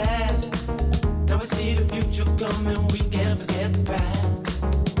be the last. Now we see the future coming, we can't forget the past.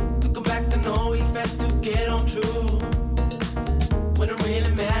 Looking back, I know we had to get on true. When it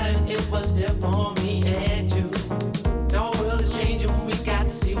really mattered, it was there for me and you. Now our world is changing, we got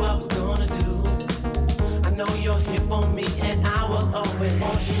to see what we're gonna do. I know you're here for me and I will always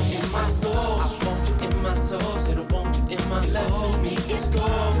want you in my soul. I want you in my soul, said I want you in my soul. Love to me is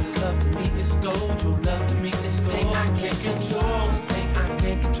gold, your love to me is gold. Your love to me is gold. Thing I can't control, this thing I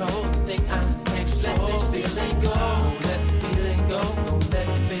can't control, this thing I can't control. Let this feeling go, don't let the feeling go, don't let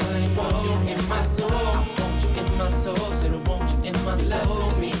the feeling go. Want you in my soul, I want you in my soul, said I want you in my soul.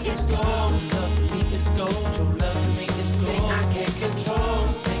 Love to me is gold, your love to me is gold. Your love to me is gold. Thing I can't control,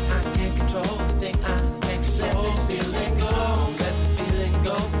 this thing I can't control, this thing I can't control. Let this feeling go, don't let the feeling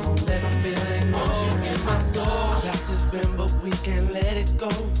go, don't let the feeling go. Want you in my soul. Past has been, but we can't let it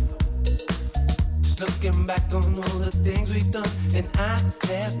go. Just looking back on all the things we've done, and I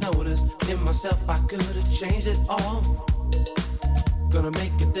have noticed in myself I could have changed it all. Gonna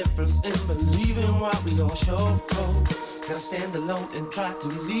make a difference and believe in what we gon' show. Gotta stand alone and try to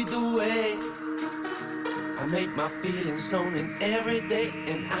lead the way. I make my feelings known in every day,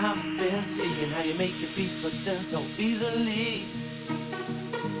 and I've been seeing how you make your peace with them so easily.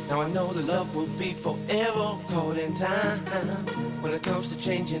 Now I know the love will be forever caught in time. When it comes to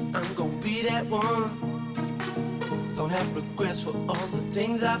changing, I'm gonna be that one. Don't have regrets for all the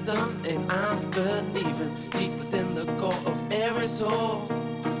things I've done, and I'm believing deep within the core of every soul.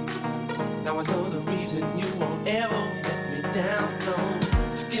 Now I know the reason you won't ever let me down, no.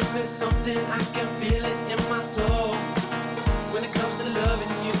 To give me something, I can feel it in my soul. When it comes to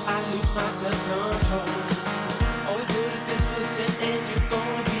loving you, I lose my self-control. Always knew that this was it and you're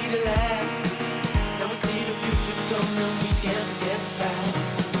gonna be the last. Now we see the future coming, we can't forget the past.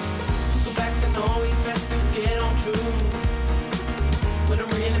 Go back and know we had to get on true. When it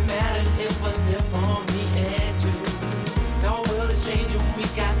really mattered, it was there for me and you. Now our world is changing, we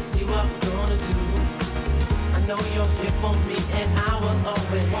got to see what we're gonna do. I know you're here for me and I will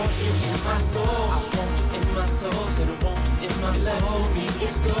always want you in my soul. I want you in my soul, said I want you in my soul. Love to me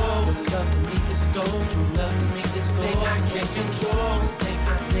is gold, your love to me is gold. Your love to me is gold. Thing I can't control, this thing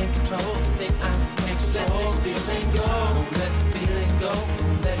I can't control, this thing I can't control. Let this feeling go, don't let the feeling go,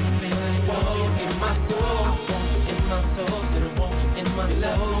 don't let the feeling go. Want you in my soul, I want you in my soul, said I want you in my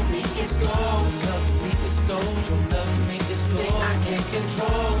soul. Love to me is gold, your love to me is gold. Your love to me is gold. Thing I can't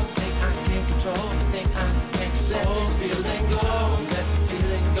control, this thing I can't control.